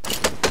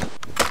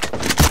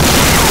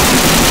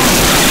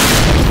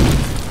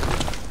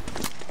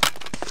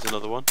 There's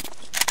another one.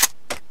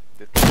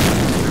 Did-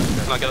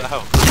 Can I get that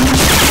help?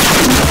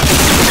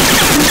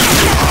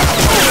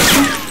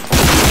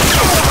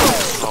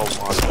 Oh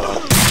my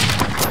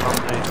god.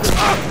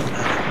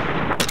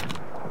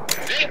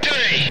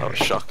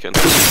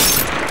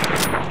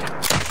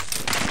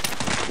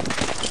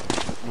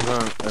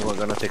 we're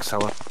gonna take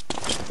cellar.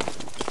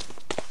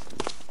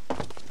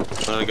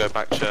 I'm gonna go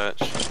back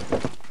church.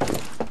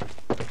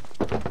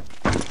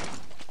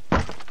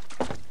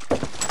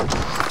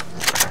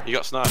 You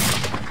got sniped?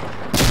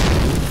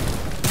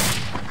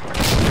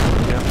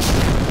 Yeah.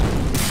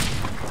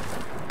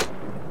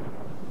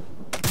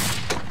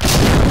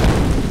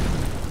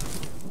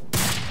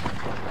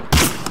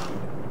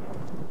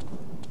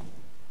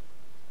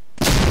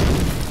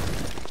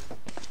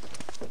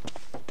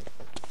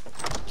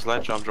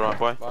 Sledge on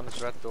driveway. One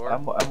is red door.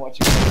 I'm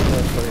watching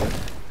for you.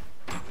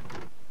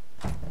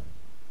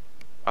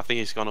 I think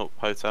he's gone up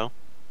hotel.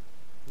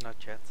 Not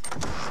yet.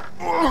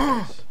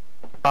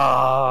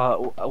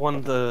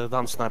 One the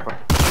down sniper.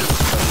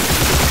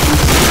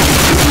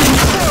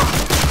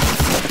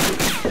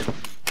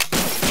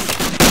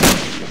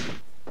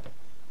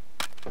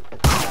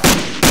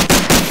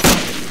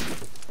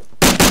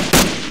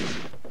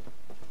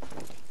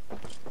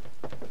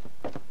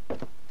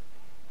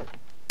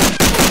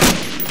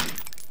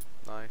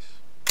 Nice.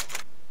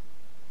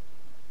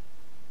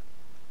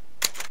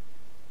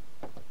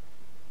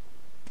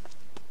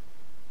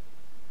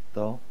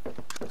 Though.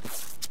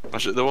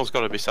 There one's got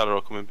to be cellar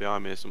or coming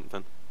behind me or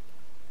something.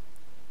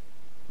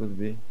 Could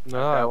be.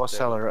 No, I was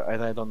cellar. I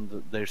died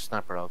on their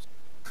sniper house.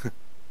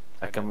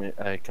 I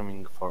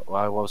coming for. Well,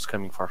 I was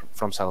coming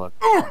from cellar.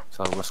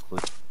 Cellar was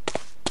clear.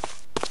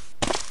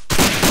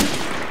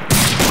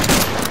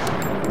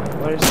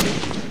 Where is he?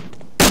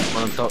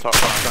 One on top. Top.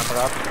 Sniper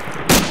up.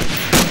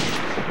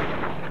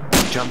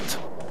 Jumped.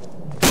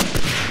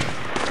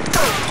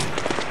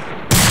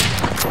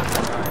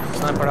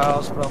 Sniper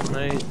house,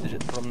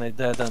 promenade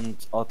dead and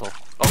auto.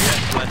 Oh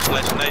yeah,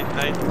 ledge,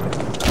 nade.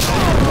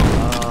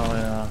 Oh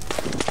yeah.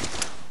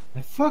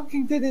 I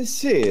fucking didn't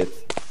see it.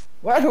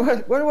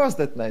 Where was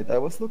that night? I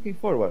was looking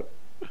forward.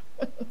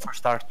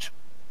 First arch.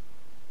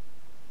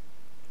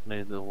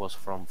 Nade was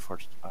from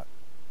first arch.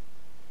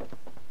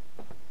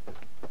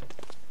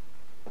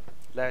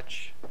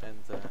 Ledge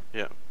and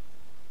Yeah.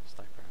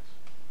 sniper house.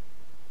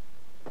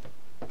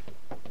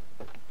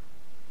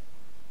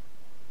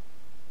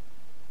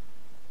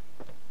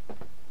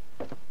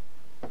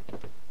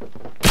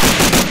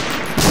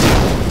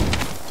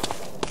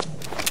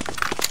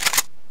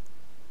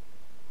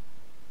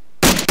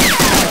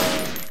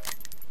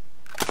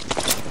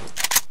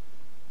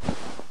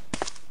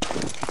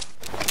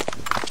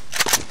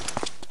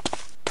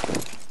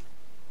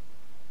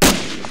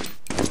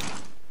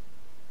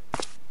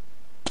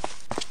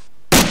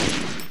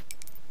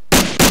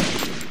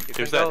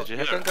 Who's there? Did you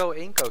You hear can it? go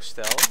Inco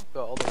style,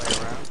 go all the way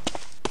around.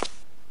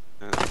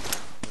 Yeah.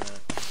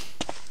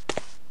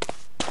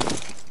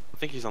 I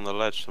think he's on the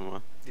ledge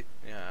somewhere.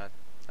 Yeah,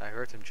 I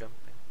heard him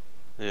jumping.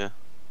 Yeah.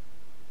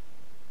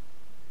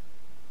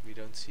 We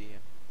don't see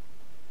him.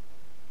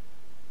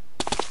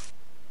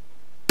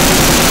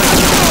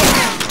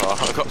 Oh,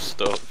 I got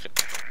stuck.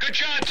 Good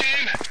job,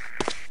 team.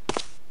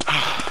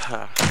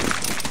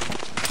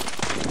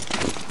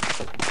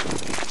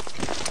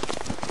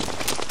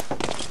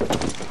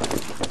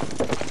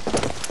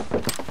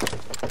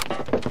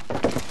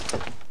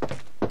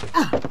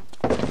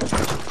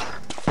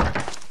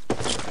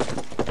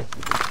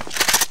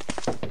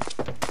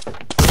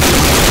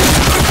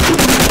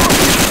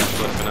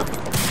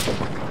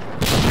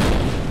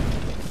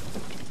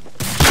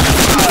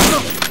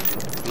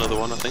 Another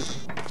one, I think.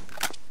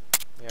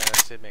 Yeah,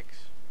 that's it, mix.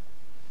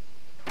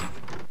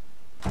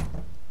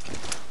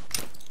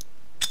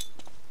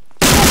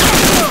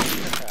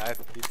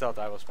 He thought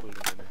I was pulling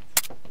it in.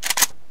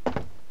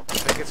 I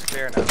think it's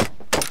clear now.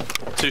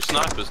 2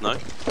 snipers, no?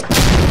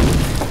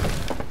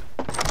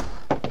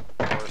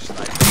 Or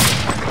sniper.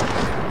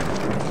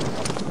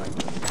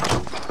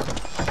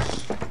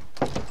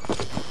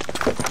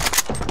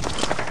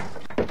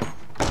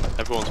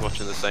 Everyone's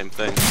watching the same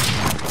thing.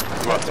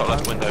 Right, top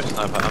left window,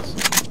 sniper house.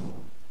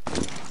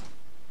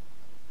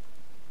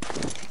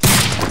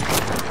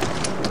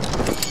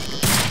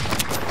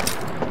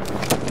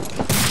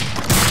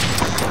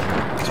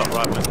 Top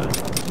right window.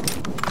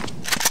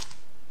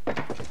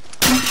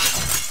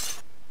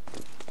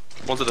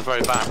 One's at the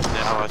very back,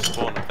 near ally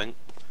spawn, I think.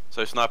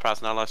 So sniper house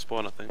and ally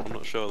spawn, I think. I'm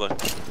not sure though.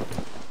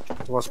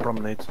 It was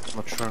promenade,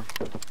 not sure.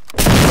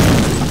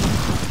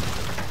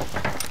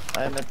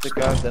 I'm at the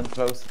garden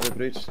close to the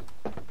bridge.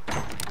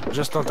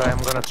 Just don't die, I'm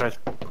gonna try to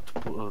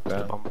put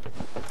the bomb.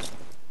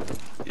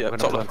 Yeah, We're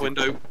top not left going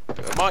window.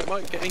 Mike,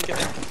 get in.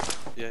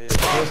 Yeah.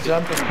 I was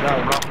jumping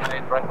down.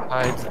 Promenade, right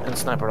side, and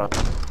sniper up.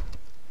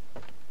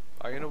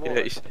 Are you in a wall?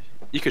 Yeah,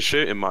 you could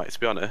shoot him, Mike, to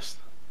be honest.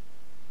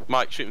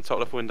 Mike, shoot him top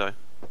left window.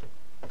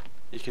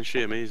 You can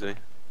shoot him easy.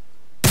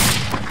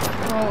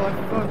 Oh, I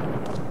fuck.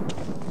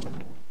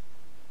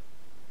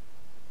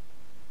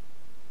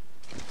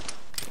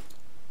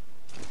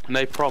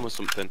 Nay prom or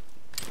something,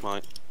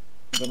 Mike.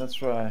 I'm gonna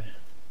try.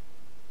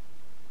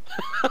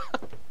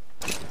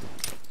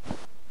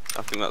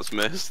 I think that's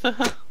missed.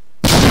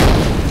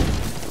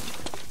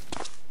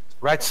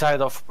 Right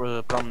side of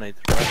promenade.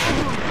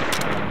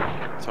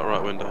 Top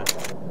right window.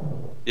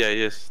 Yeah,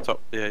 he is.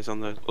 Top. Yeah, he's on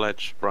the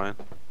ledge, Brian.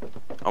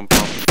 On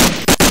prom.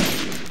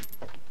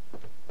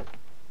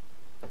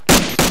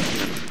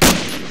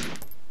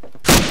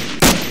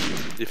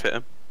 You've hit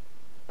him.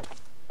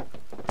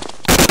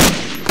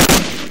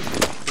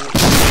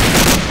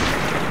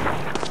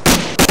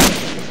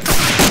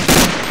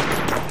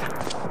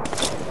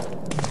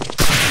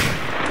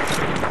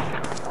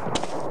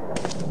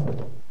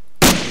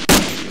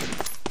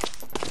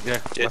 Yeah,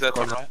 Yeah, left that's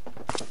corner. right.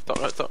 Top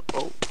right, top.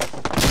 Oh.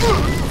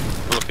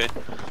 Okay.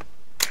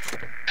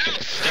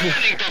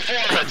 Outstanding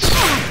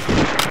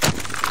performance.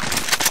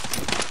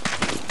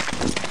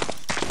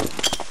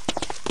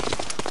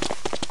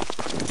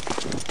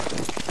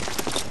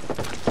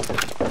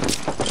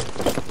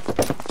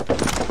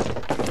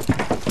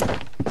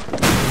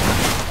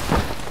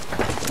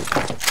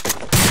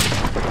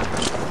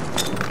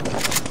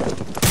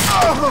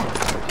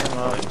 Come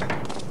on.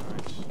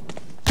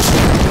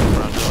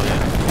 Round door, yeah.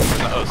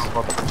 That was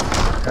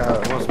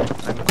It was me.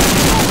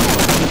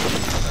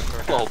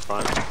 lol,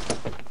 Brian.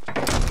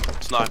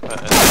 Sniper.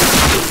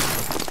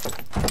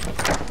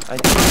 I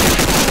think it's a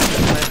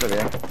sniper,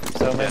 yeah.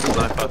 So maybe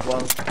sniper. that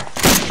one.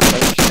 Are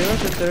you sure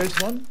that there is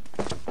one?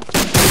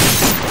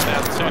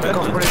 Yeah, two Come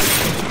heads. bridge.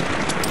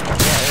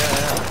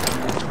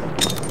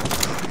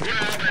 Yeah.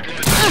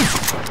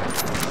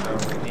 So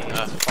we need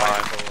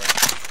Five.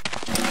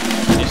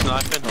 forward. You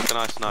sniping or can I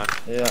snipe?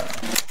 Yeah.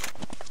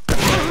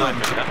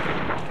 Sniping,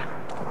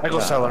 yeah? I go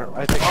Yeah. cellar. I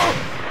take.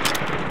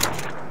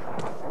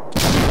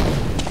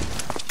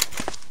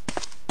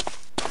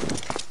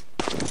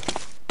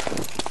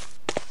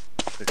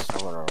 Take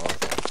cellar or what?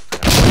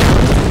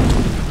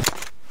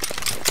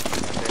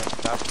 And then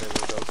that they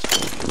will go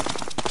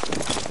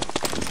to.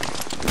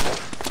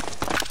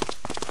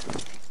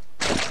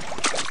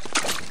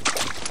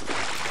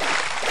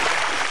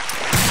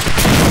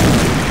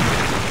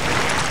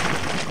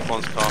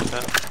 One's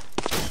carpet.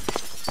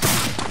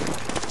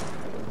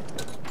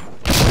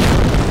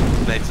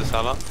 Nate's a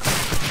cellar.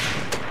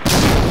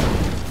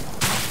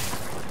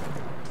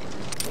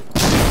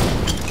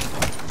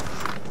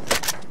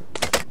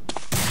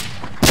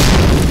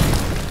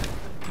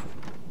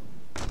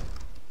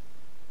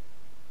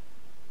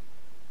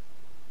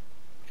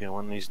 Okay,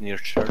 one is near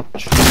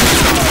church.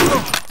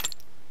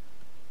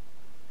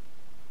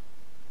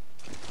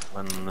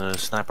 One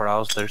sniper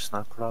house. There's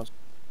sniper house.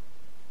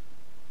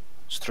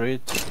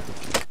 Street.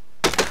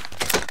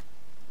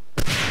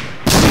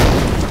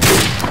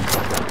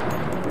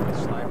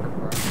 Sniper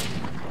bar.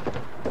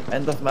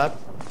 End of map.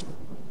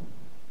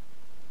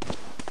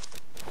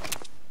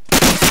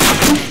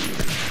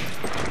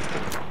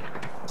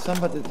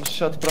 Somebody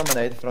shot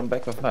promenade from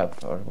back of map,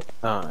 or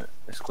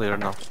It's clear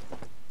now.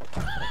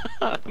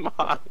 Come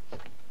on.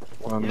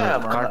 On Yeah,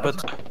 the man, carpet.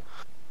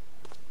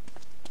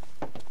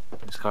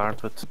 It's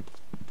carpet.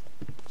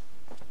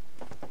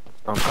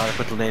 On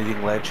carpet,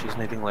 nading ledge. He's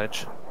nading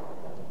ledge.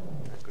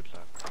 Good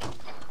luck.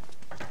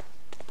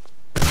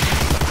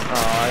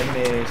 oh, I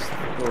missed.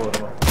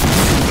 Kurwa.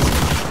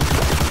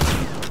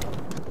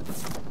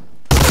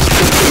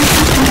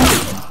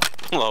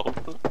 Lol.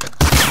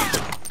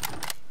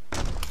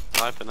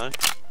 Sniper, no?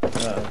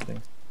 Yeah, I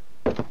think.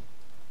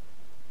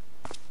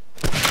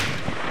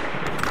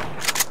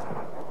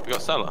 You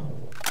got cellar?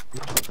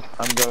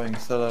 I'm going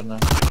cellar now.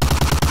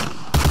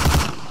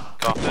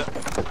 Carpet.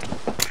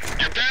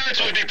 Your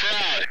parents would be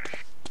proud.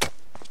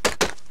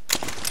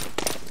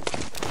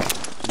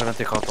 I'm gonna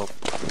take out top.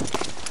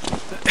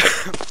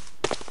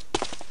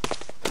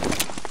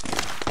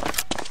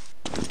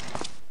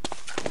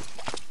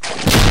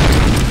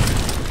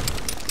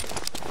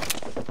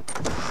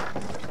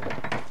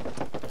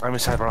 I'm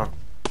inside run.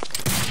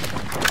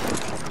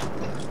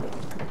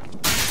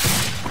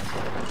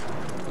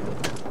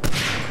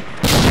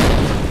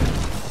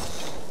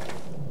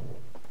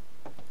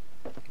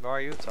 Where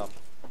are you, Tom?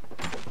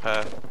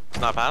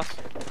 Sniper house?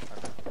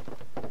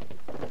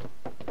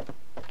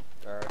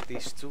 There are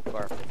these two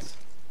carpets.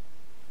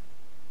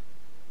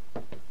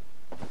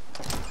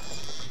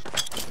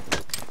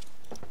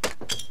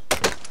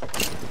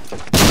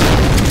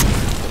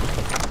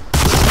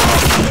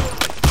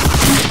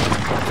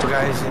 Two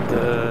guys in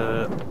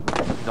the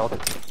dot.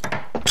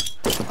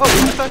 Oh, I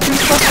thought you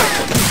shot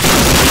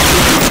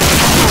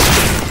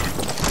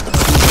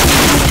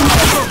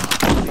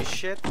Holy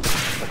shit.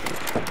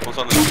 One's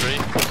on the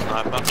street.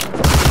 Sniper.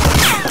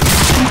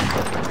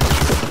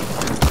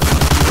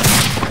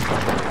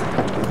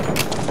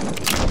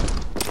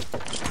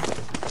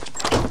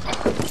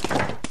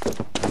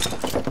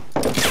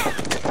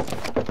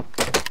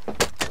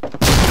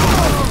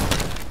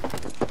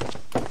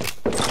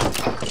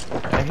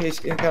 And he's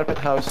in carpet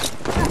house.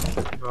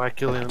 I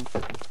kill him.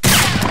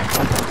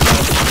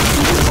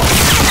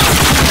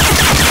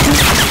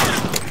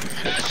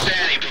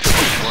 Outstanding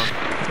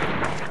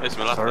performance. It's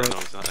my last Sorry. one,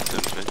 was that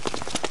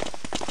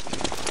essentially.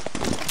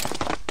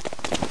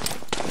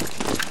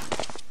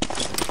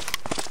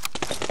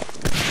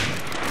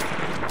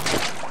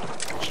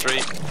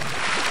 Street.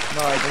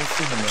 No, I don't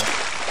see him yet.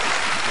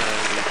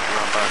 Yeah,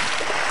 run back.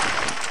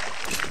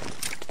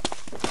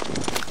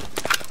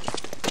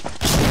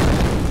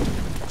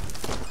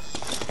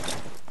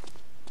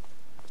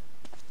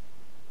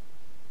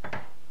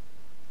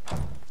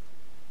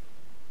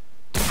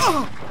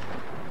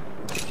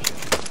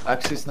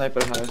 Actually,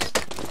 sniper house.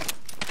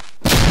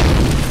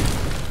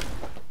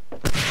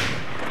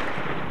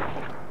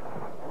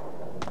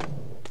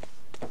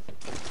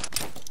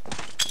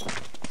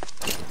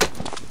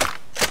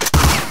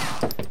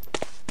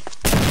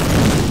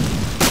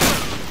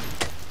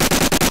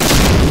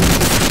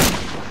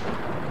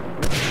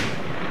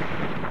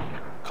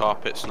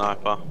 Carpet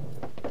sniper.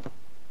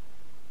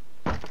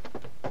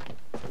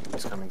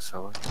 He's coming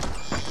cellar.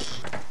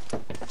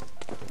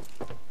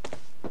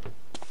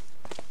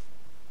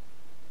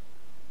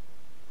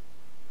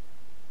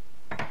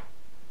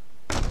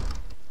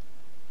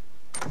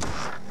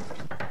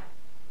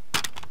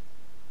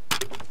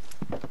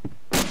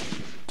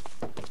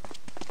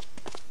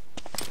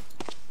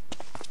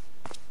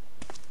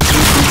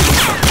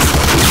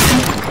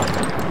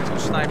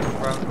 Sniper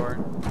ground door.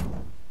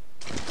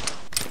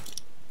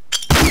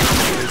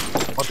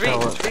 What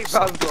Three the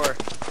ground door.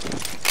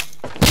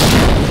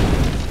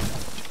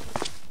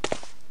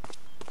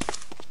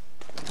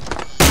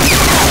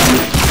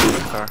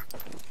 car?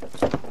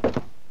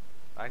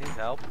 I need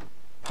help.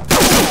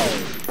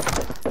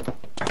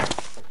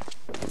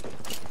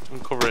 I'm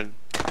covering.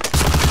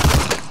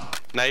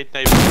 Nade.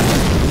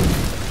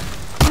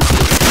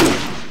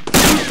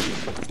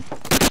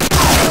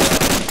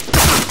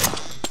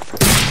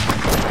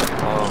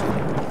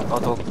 Oh,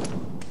 auto.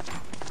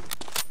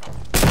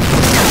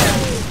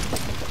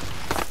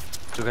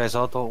 Two guys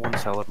auto, one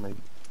cellar maybe.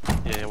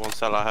 Yeah, one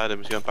cell I heard him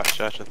was going back to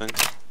church, I think.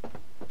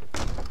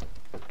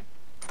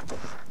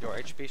 Your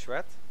HP's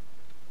red.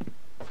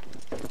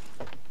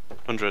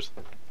 100.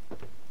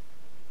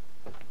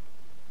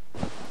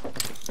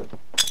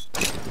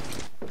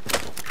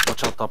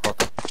 Watch out top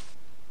auto.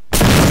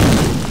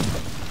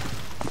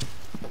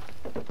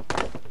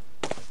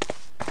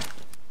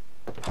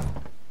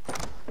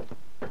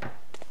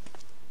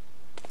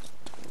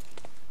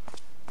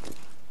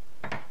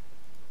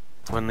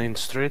 One in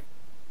street.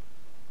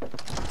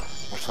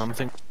 Or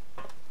something.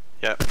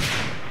 Yep.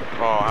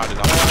 Oh, how did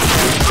I?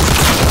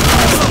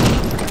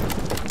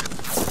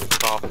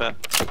 Carpet.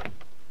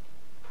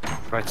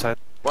 Right side.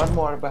 One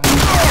more behind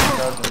the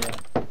garden, yeah.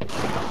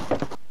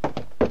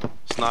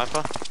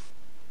 Sniper.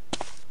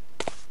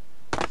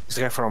 This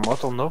guy from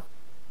auto, no?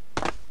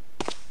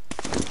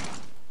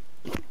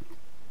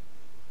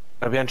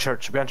 Behind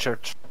church, behind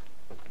church.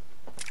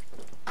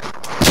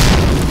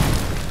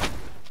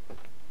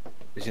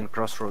 He's in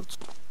crossroads.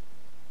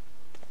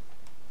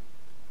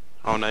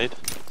 Oh, nade.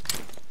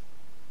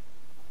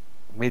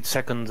 Mid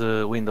second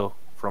window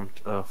from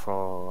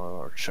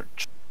for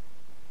church.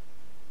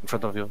 In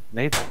front of you.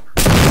 Nate?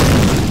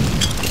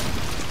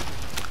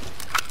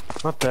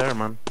 Not there,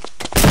 man.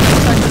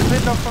 Second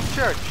window from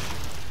church.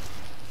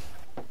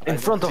 In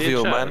front of Is he in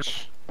you, man.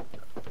 church?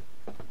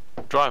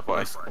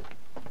 Driveway.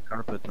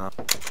 Carpet now.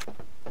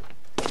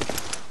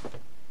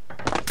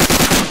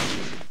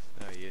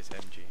 No, he is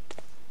MG.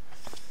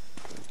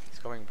 He's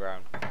going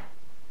brown.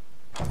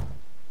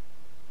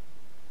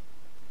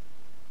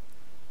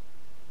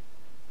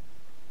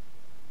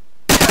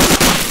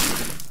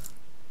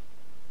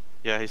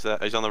 Yeah, he's there.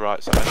 He's on the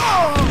right side.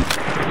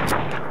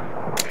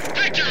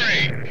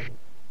 Victory!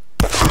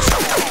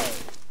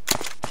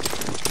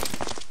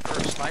 You're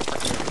a sniper.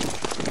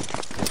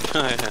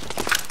 Yeah.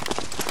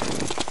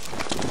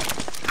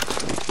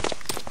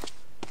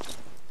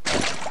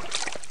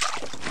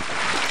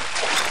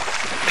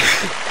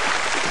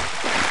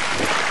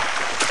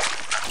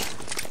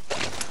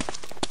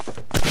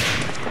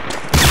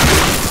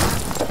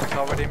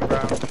 Covered in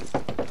brown.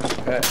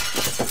 Okay.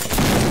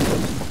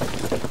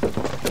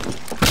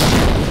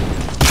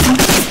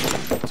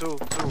 Two.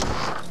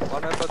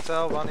 One at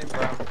hotel, one in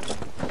brown.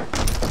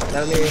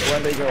 Tell me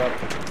when they go up.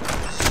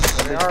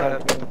 When They are start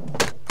up. going up.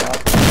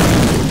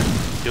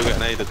 You'll get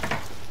naded.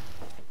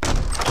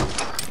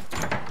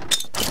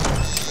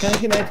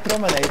 Can you nade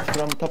from a nade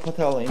from top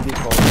hotel in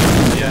default?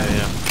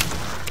 Yeah.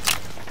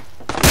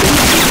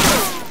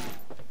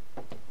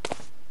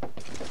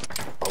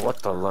 Oh,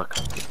 what the luck.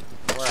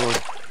 Sword.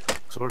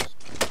 Sword.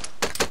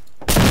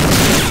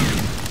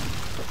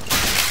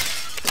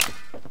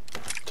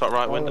 Top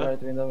right window.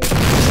 Right window.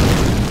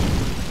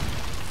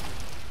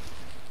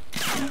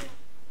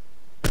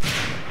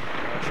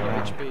 Where's your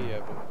Wow. HP,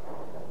 Boo?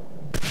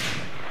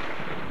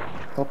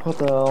 Top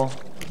hotel.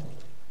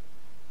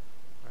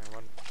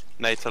 One.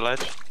 Nade to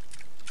ledge.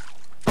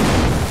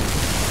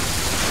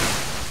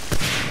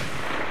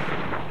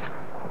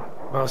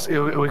 Well,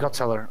 we got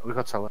cellar. We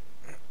got cellar.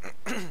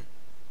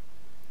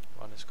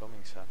 One is coming,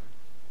 center.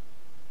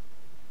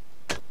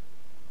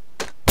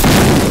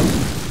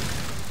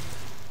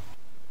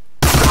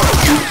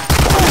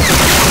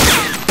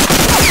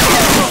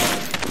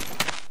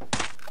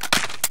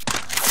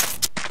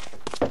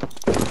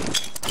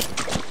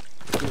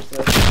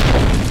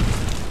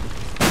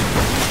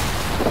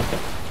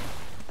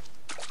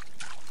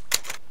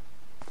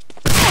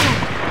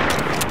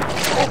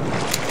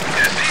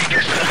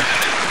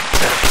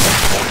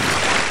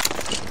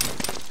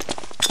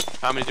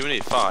 How many do we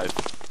need? 5.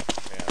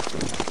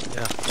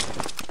 Yeah. Yeah.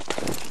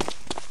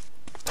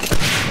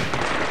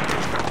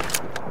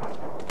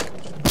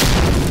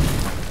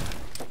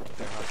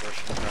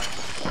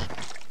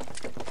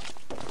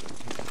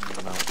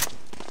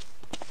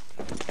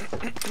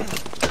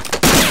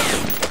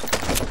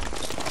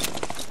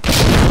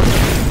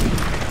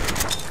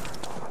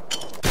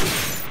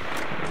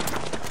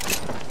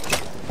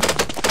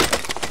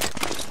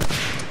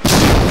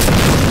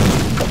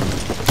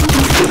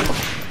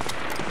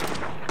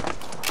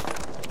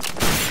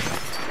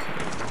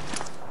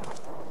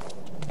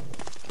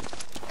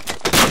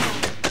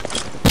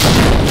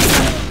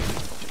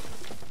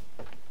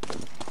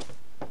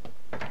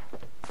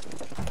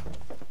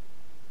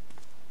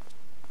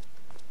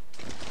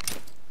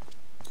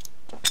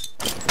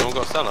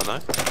 cellar, no?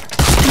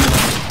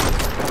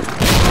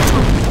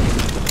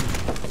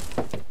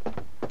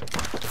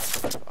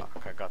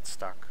 Fuck, I got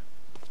stuck.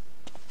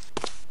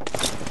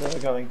 They're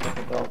going to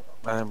the top.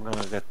 I'm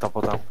gonna get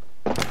toppled down.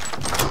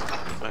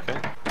 Okay.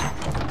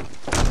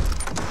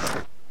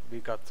 We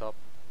got top.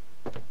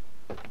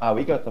 Ah,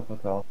 we got top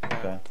as well.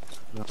 Okay.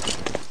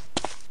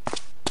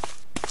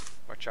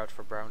 Watch out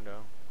for brown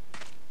though.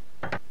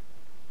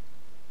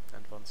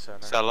 And one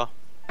cellar. Cellar.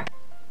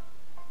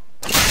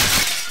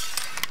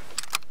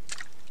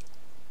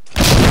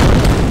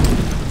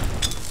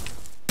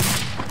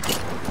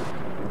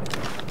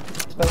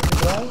 Supposed to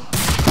drive?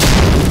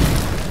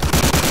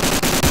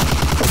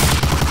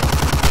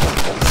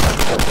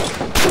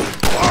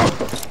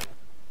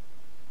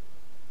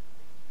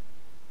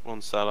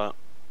 One cellar.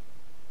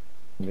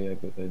 Be a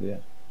good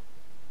idea.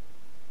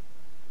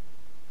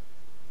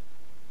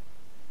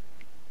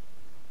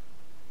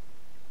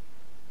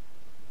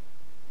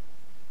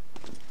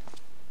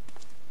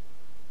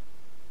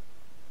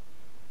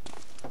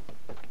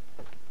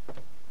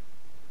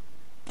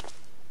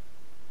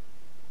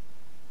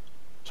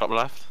 Top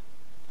left.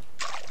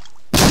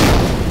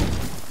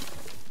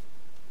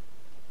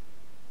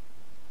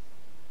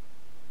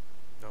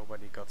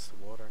 Nobody got the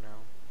water now.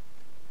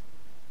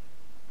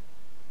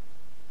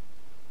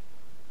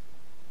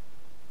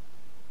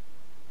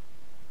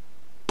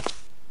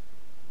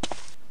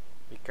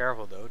 Be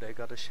careful though, they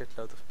got a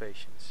shitload of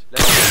patience.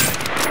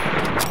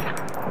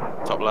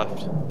 Top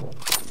left.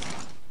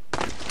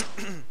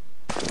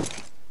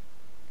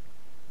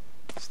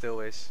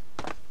 Still is.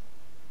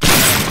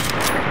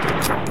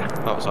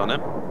 That was on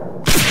him.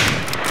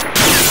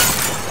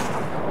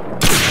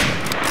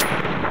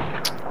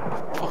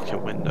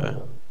 Fucking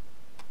window.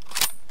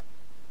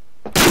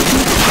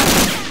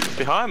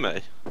 Behind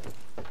me.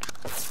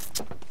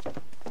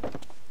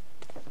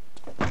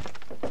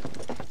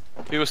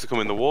 He was to come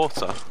in the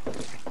water.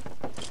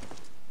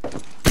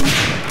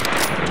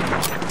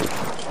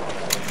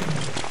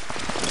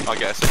 I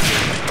guess.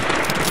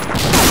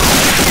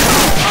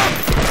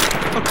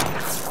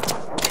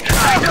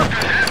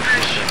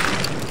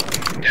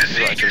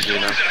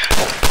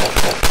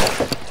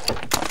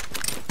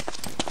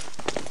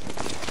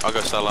 I'll go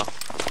cellar.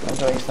 I'm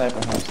going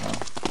sniper house now.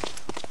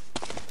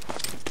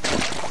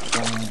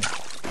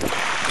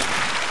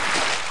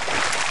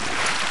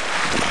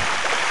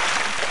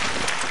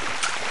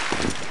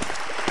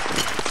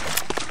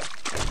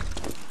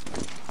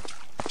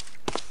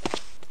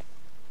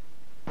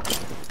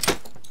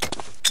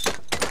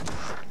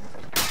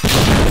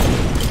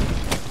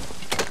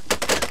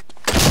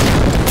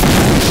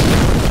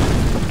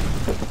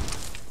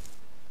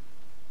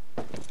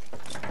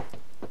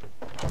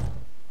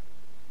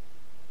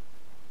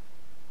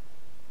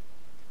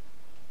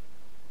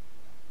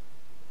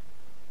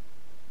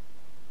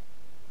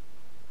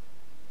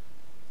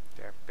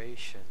 Their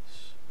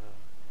patience.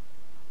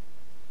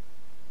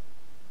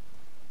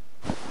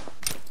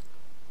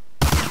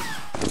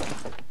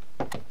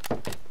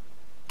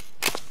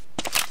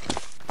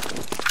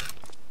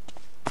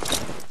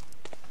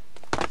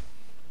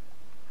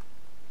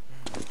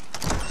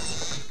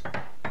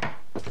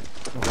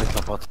 Okay,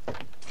 toppled. I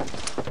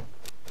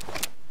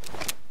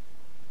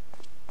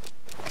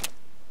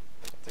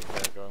think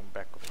they're going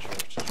back of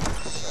church.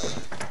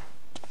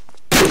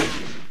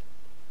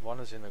 One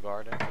is in the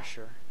garden for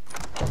sure.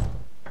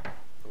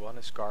 The one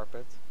is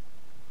carpet.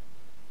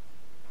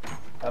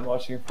 I'm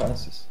watching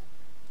Francis.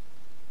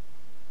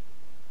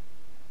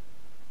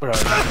 Where are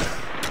you?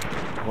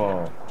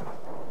 Whoa.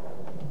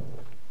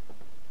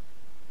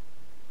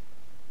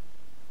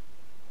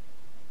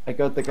 I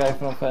got the guy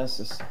from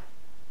Francis.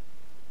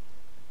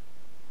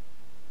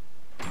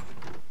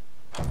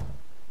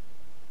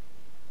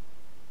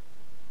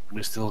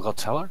 We still got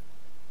cellar?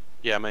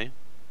 Yeah, me.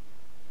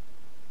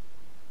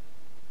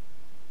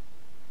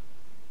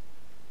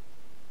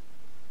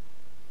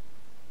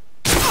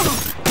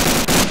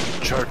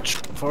 Church.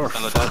 For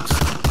And the fuck's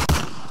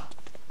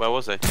Where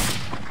was he?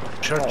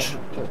 church.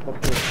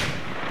 Top church.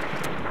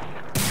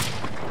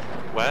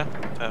 Where?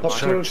 Top Mine.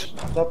 church.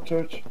 Top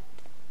church.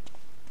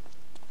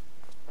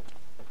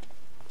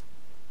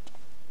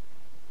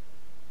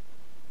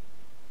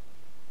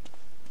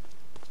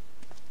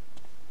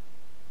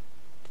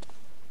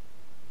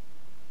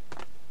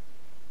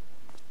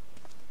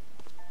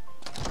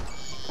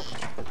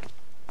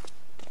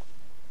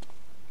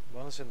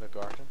 One is in the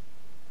garden.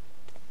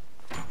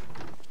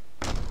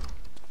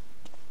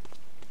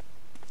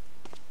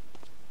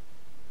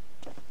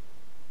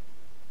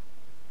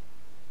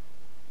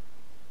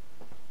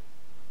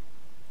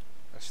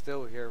 I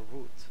still hear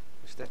wood.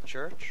 Is that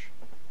church?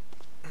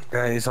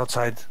 Yeah, he's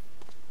outside.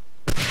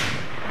 Oh,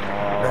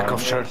 Back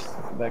of church.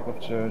 Back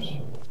of church.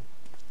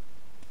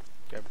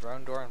 Yeah,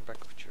 brown door and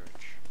back of church.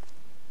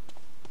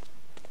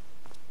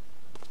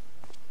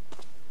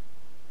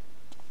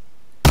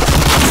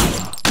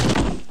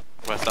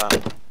 Where's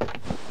that?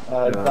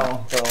 Yeah.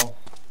 Down.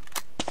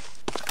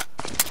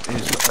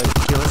 He's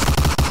killer.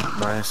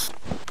 Nice.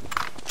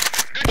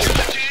 Good job,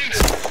 team.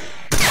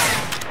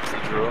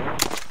 Draw.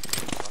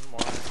 One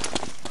more.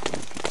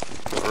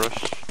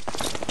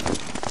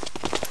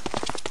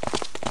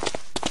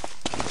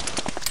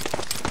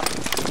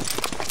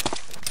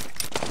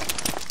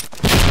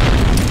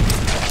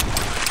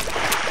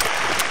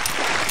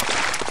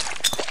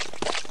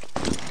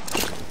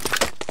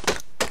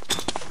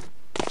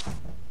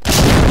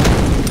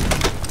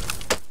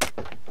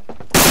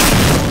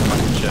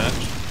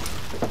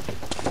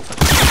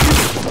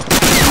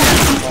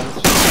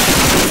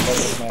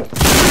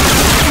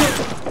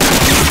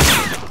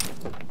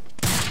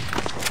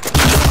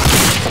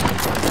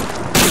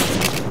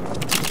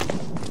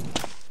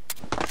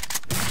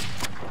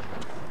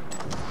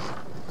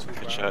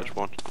 church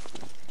one.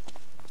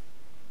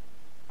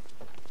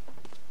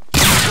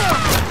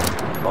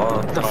 Oh,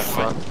 what the Right,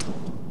 fuck?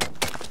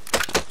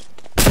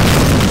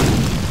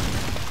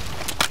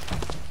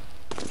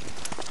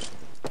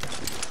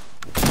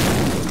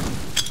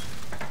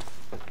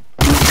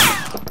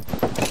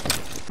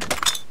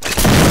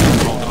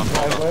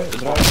 Driveway,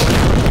 driveway.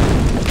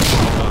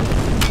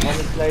 One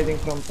is nading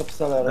from top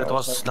cellar. That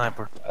was a outside.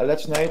 sniper.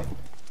 Let's nade.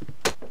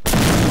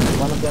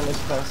 One of them is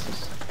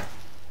fences.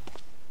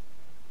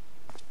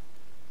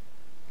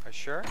 Are you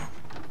sure?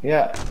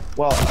 Yeah,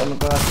 well, I'm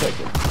gonna check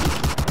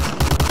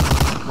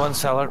it. One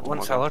cellar, one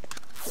my cellar.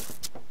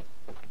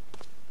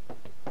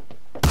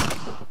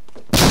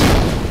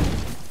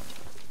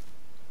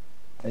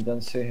 I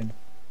don't see him.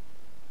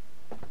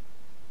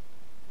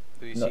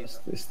 Do you No,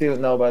 see? still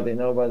nobody,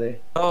 nobody.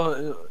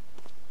 Oh,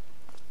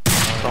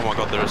 Oh my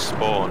god, there is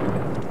spawn.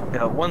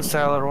 yeah, one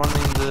cellar, one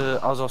in the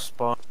house of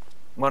spawn,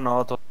 one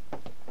auto.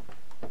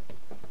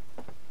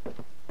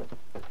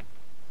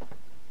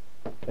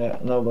 Yeah,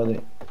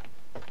 nobody.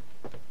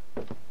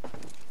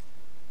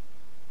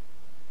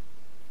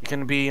 You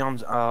can be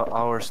on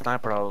our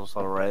sniper house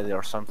already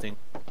or something.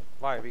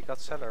 Why? We got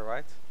cellar,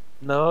 right?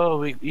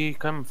 No, he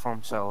come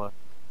from cellar.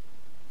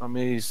 I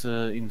mean, he's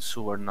in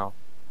sewer now.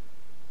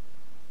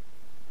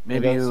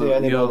 Maybe don't see you're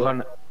anybody.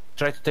 gonna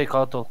try to take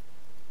auto.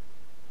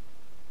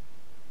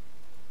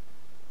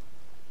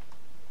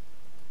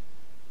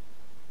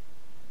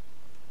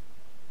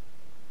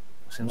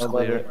 Seems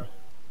Nobody. clear.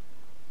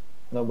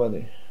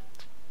 Nobody.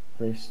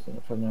 Please,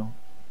 for now.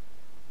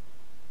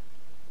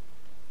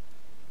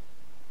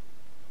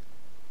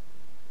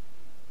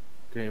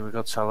 Okay, we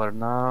got cellar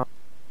now.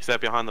 He's there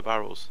behind the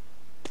barrels.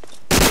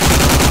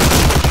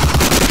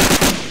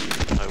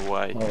 No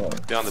way. Oh,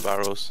 Behind the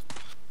barrels.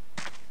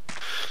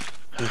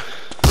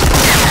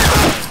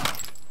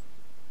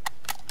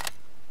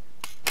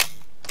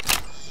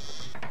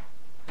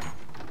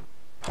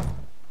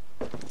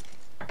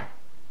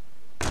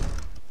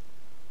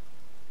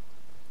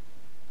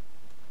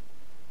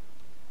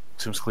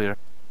 Seems clear.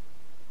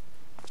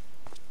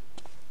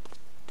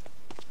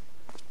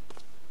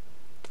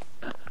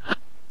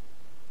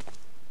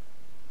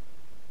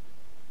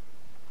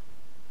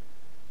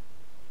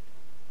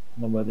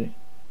 nobody.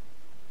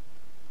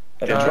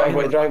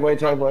 Yeah,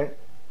 Driveway.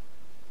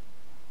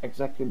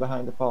 Exactly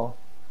behind the pole.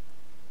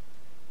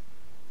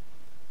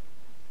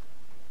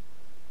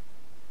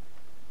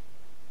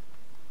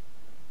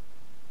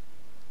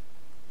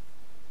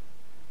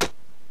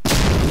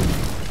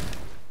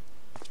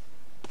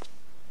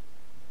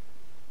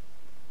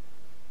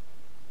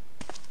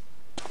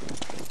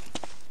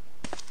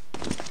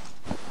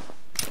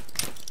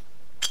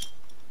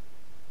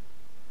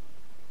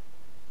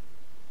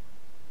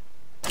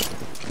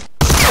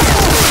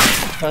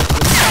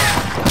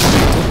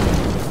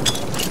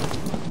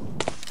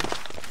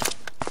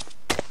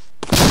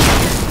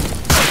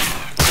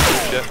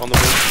 Yeah, on the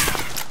bridge.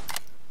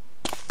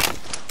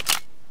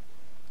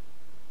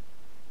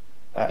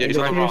 Yeah, he's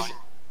on the right.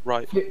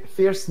 Right.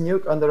 Fierce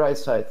nuke on the right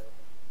side.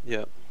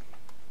 Yeah.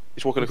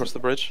 He's walking across the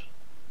bridge.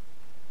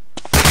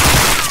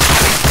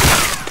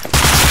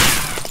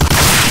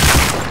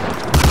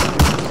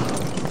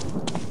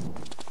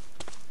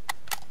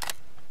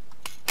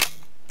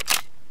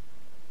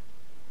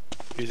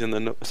 He's in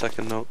the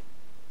second note.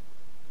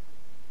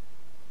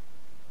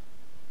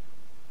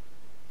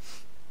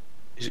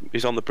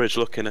 He's on the bridge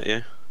looking at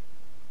you.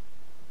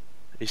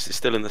 He's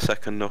still in the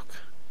second nook.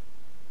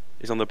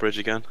 He's on the bridge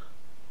again.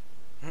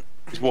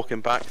 He's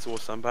walking back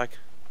towards sandbag.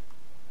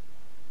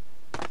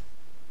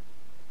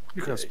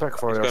 You can spec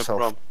for He's going yourself.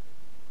 from.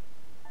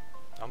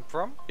 I'm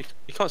from?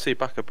 You can't see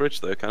back a bridge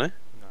though, can he?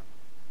 No.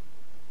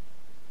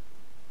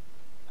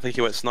 I think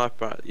he went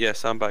sniper at, yeah,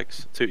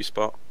 sandbags, tooty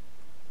spot.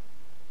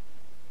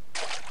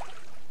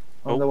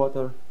 On the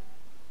water.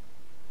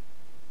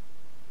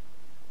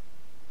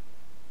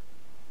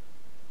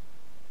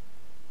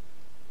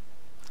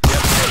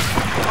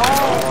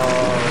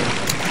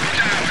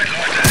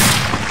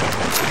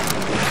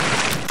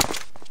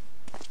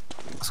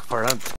 Ask for rent.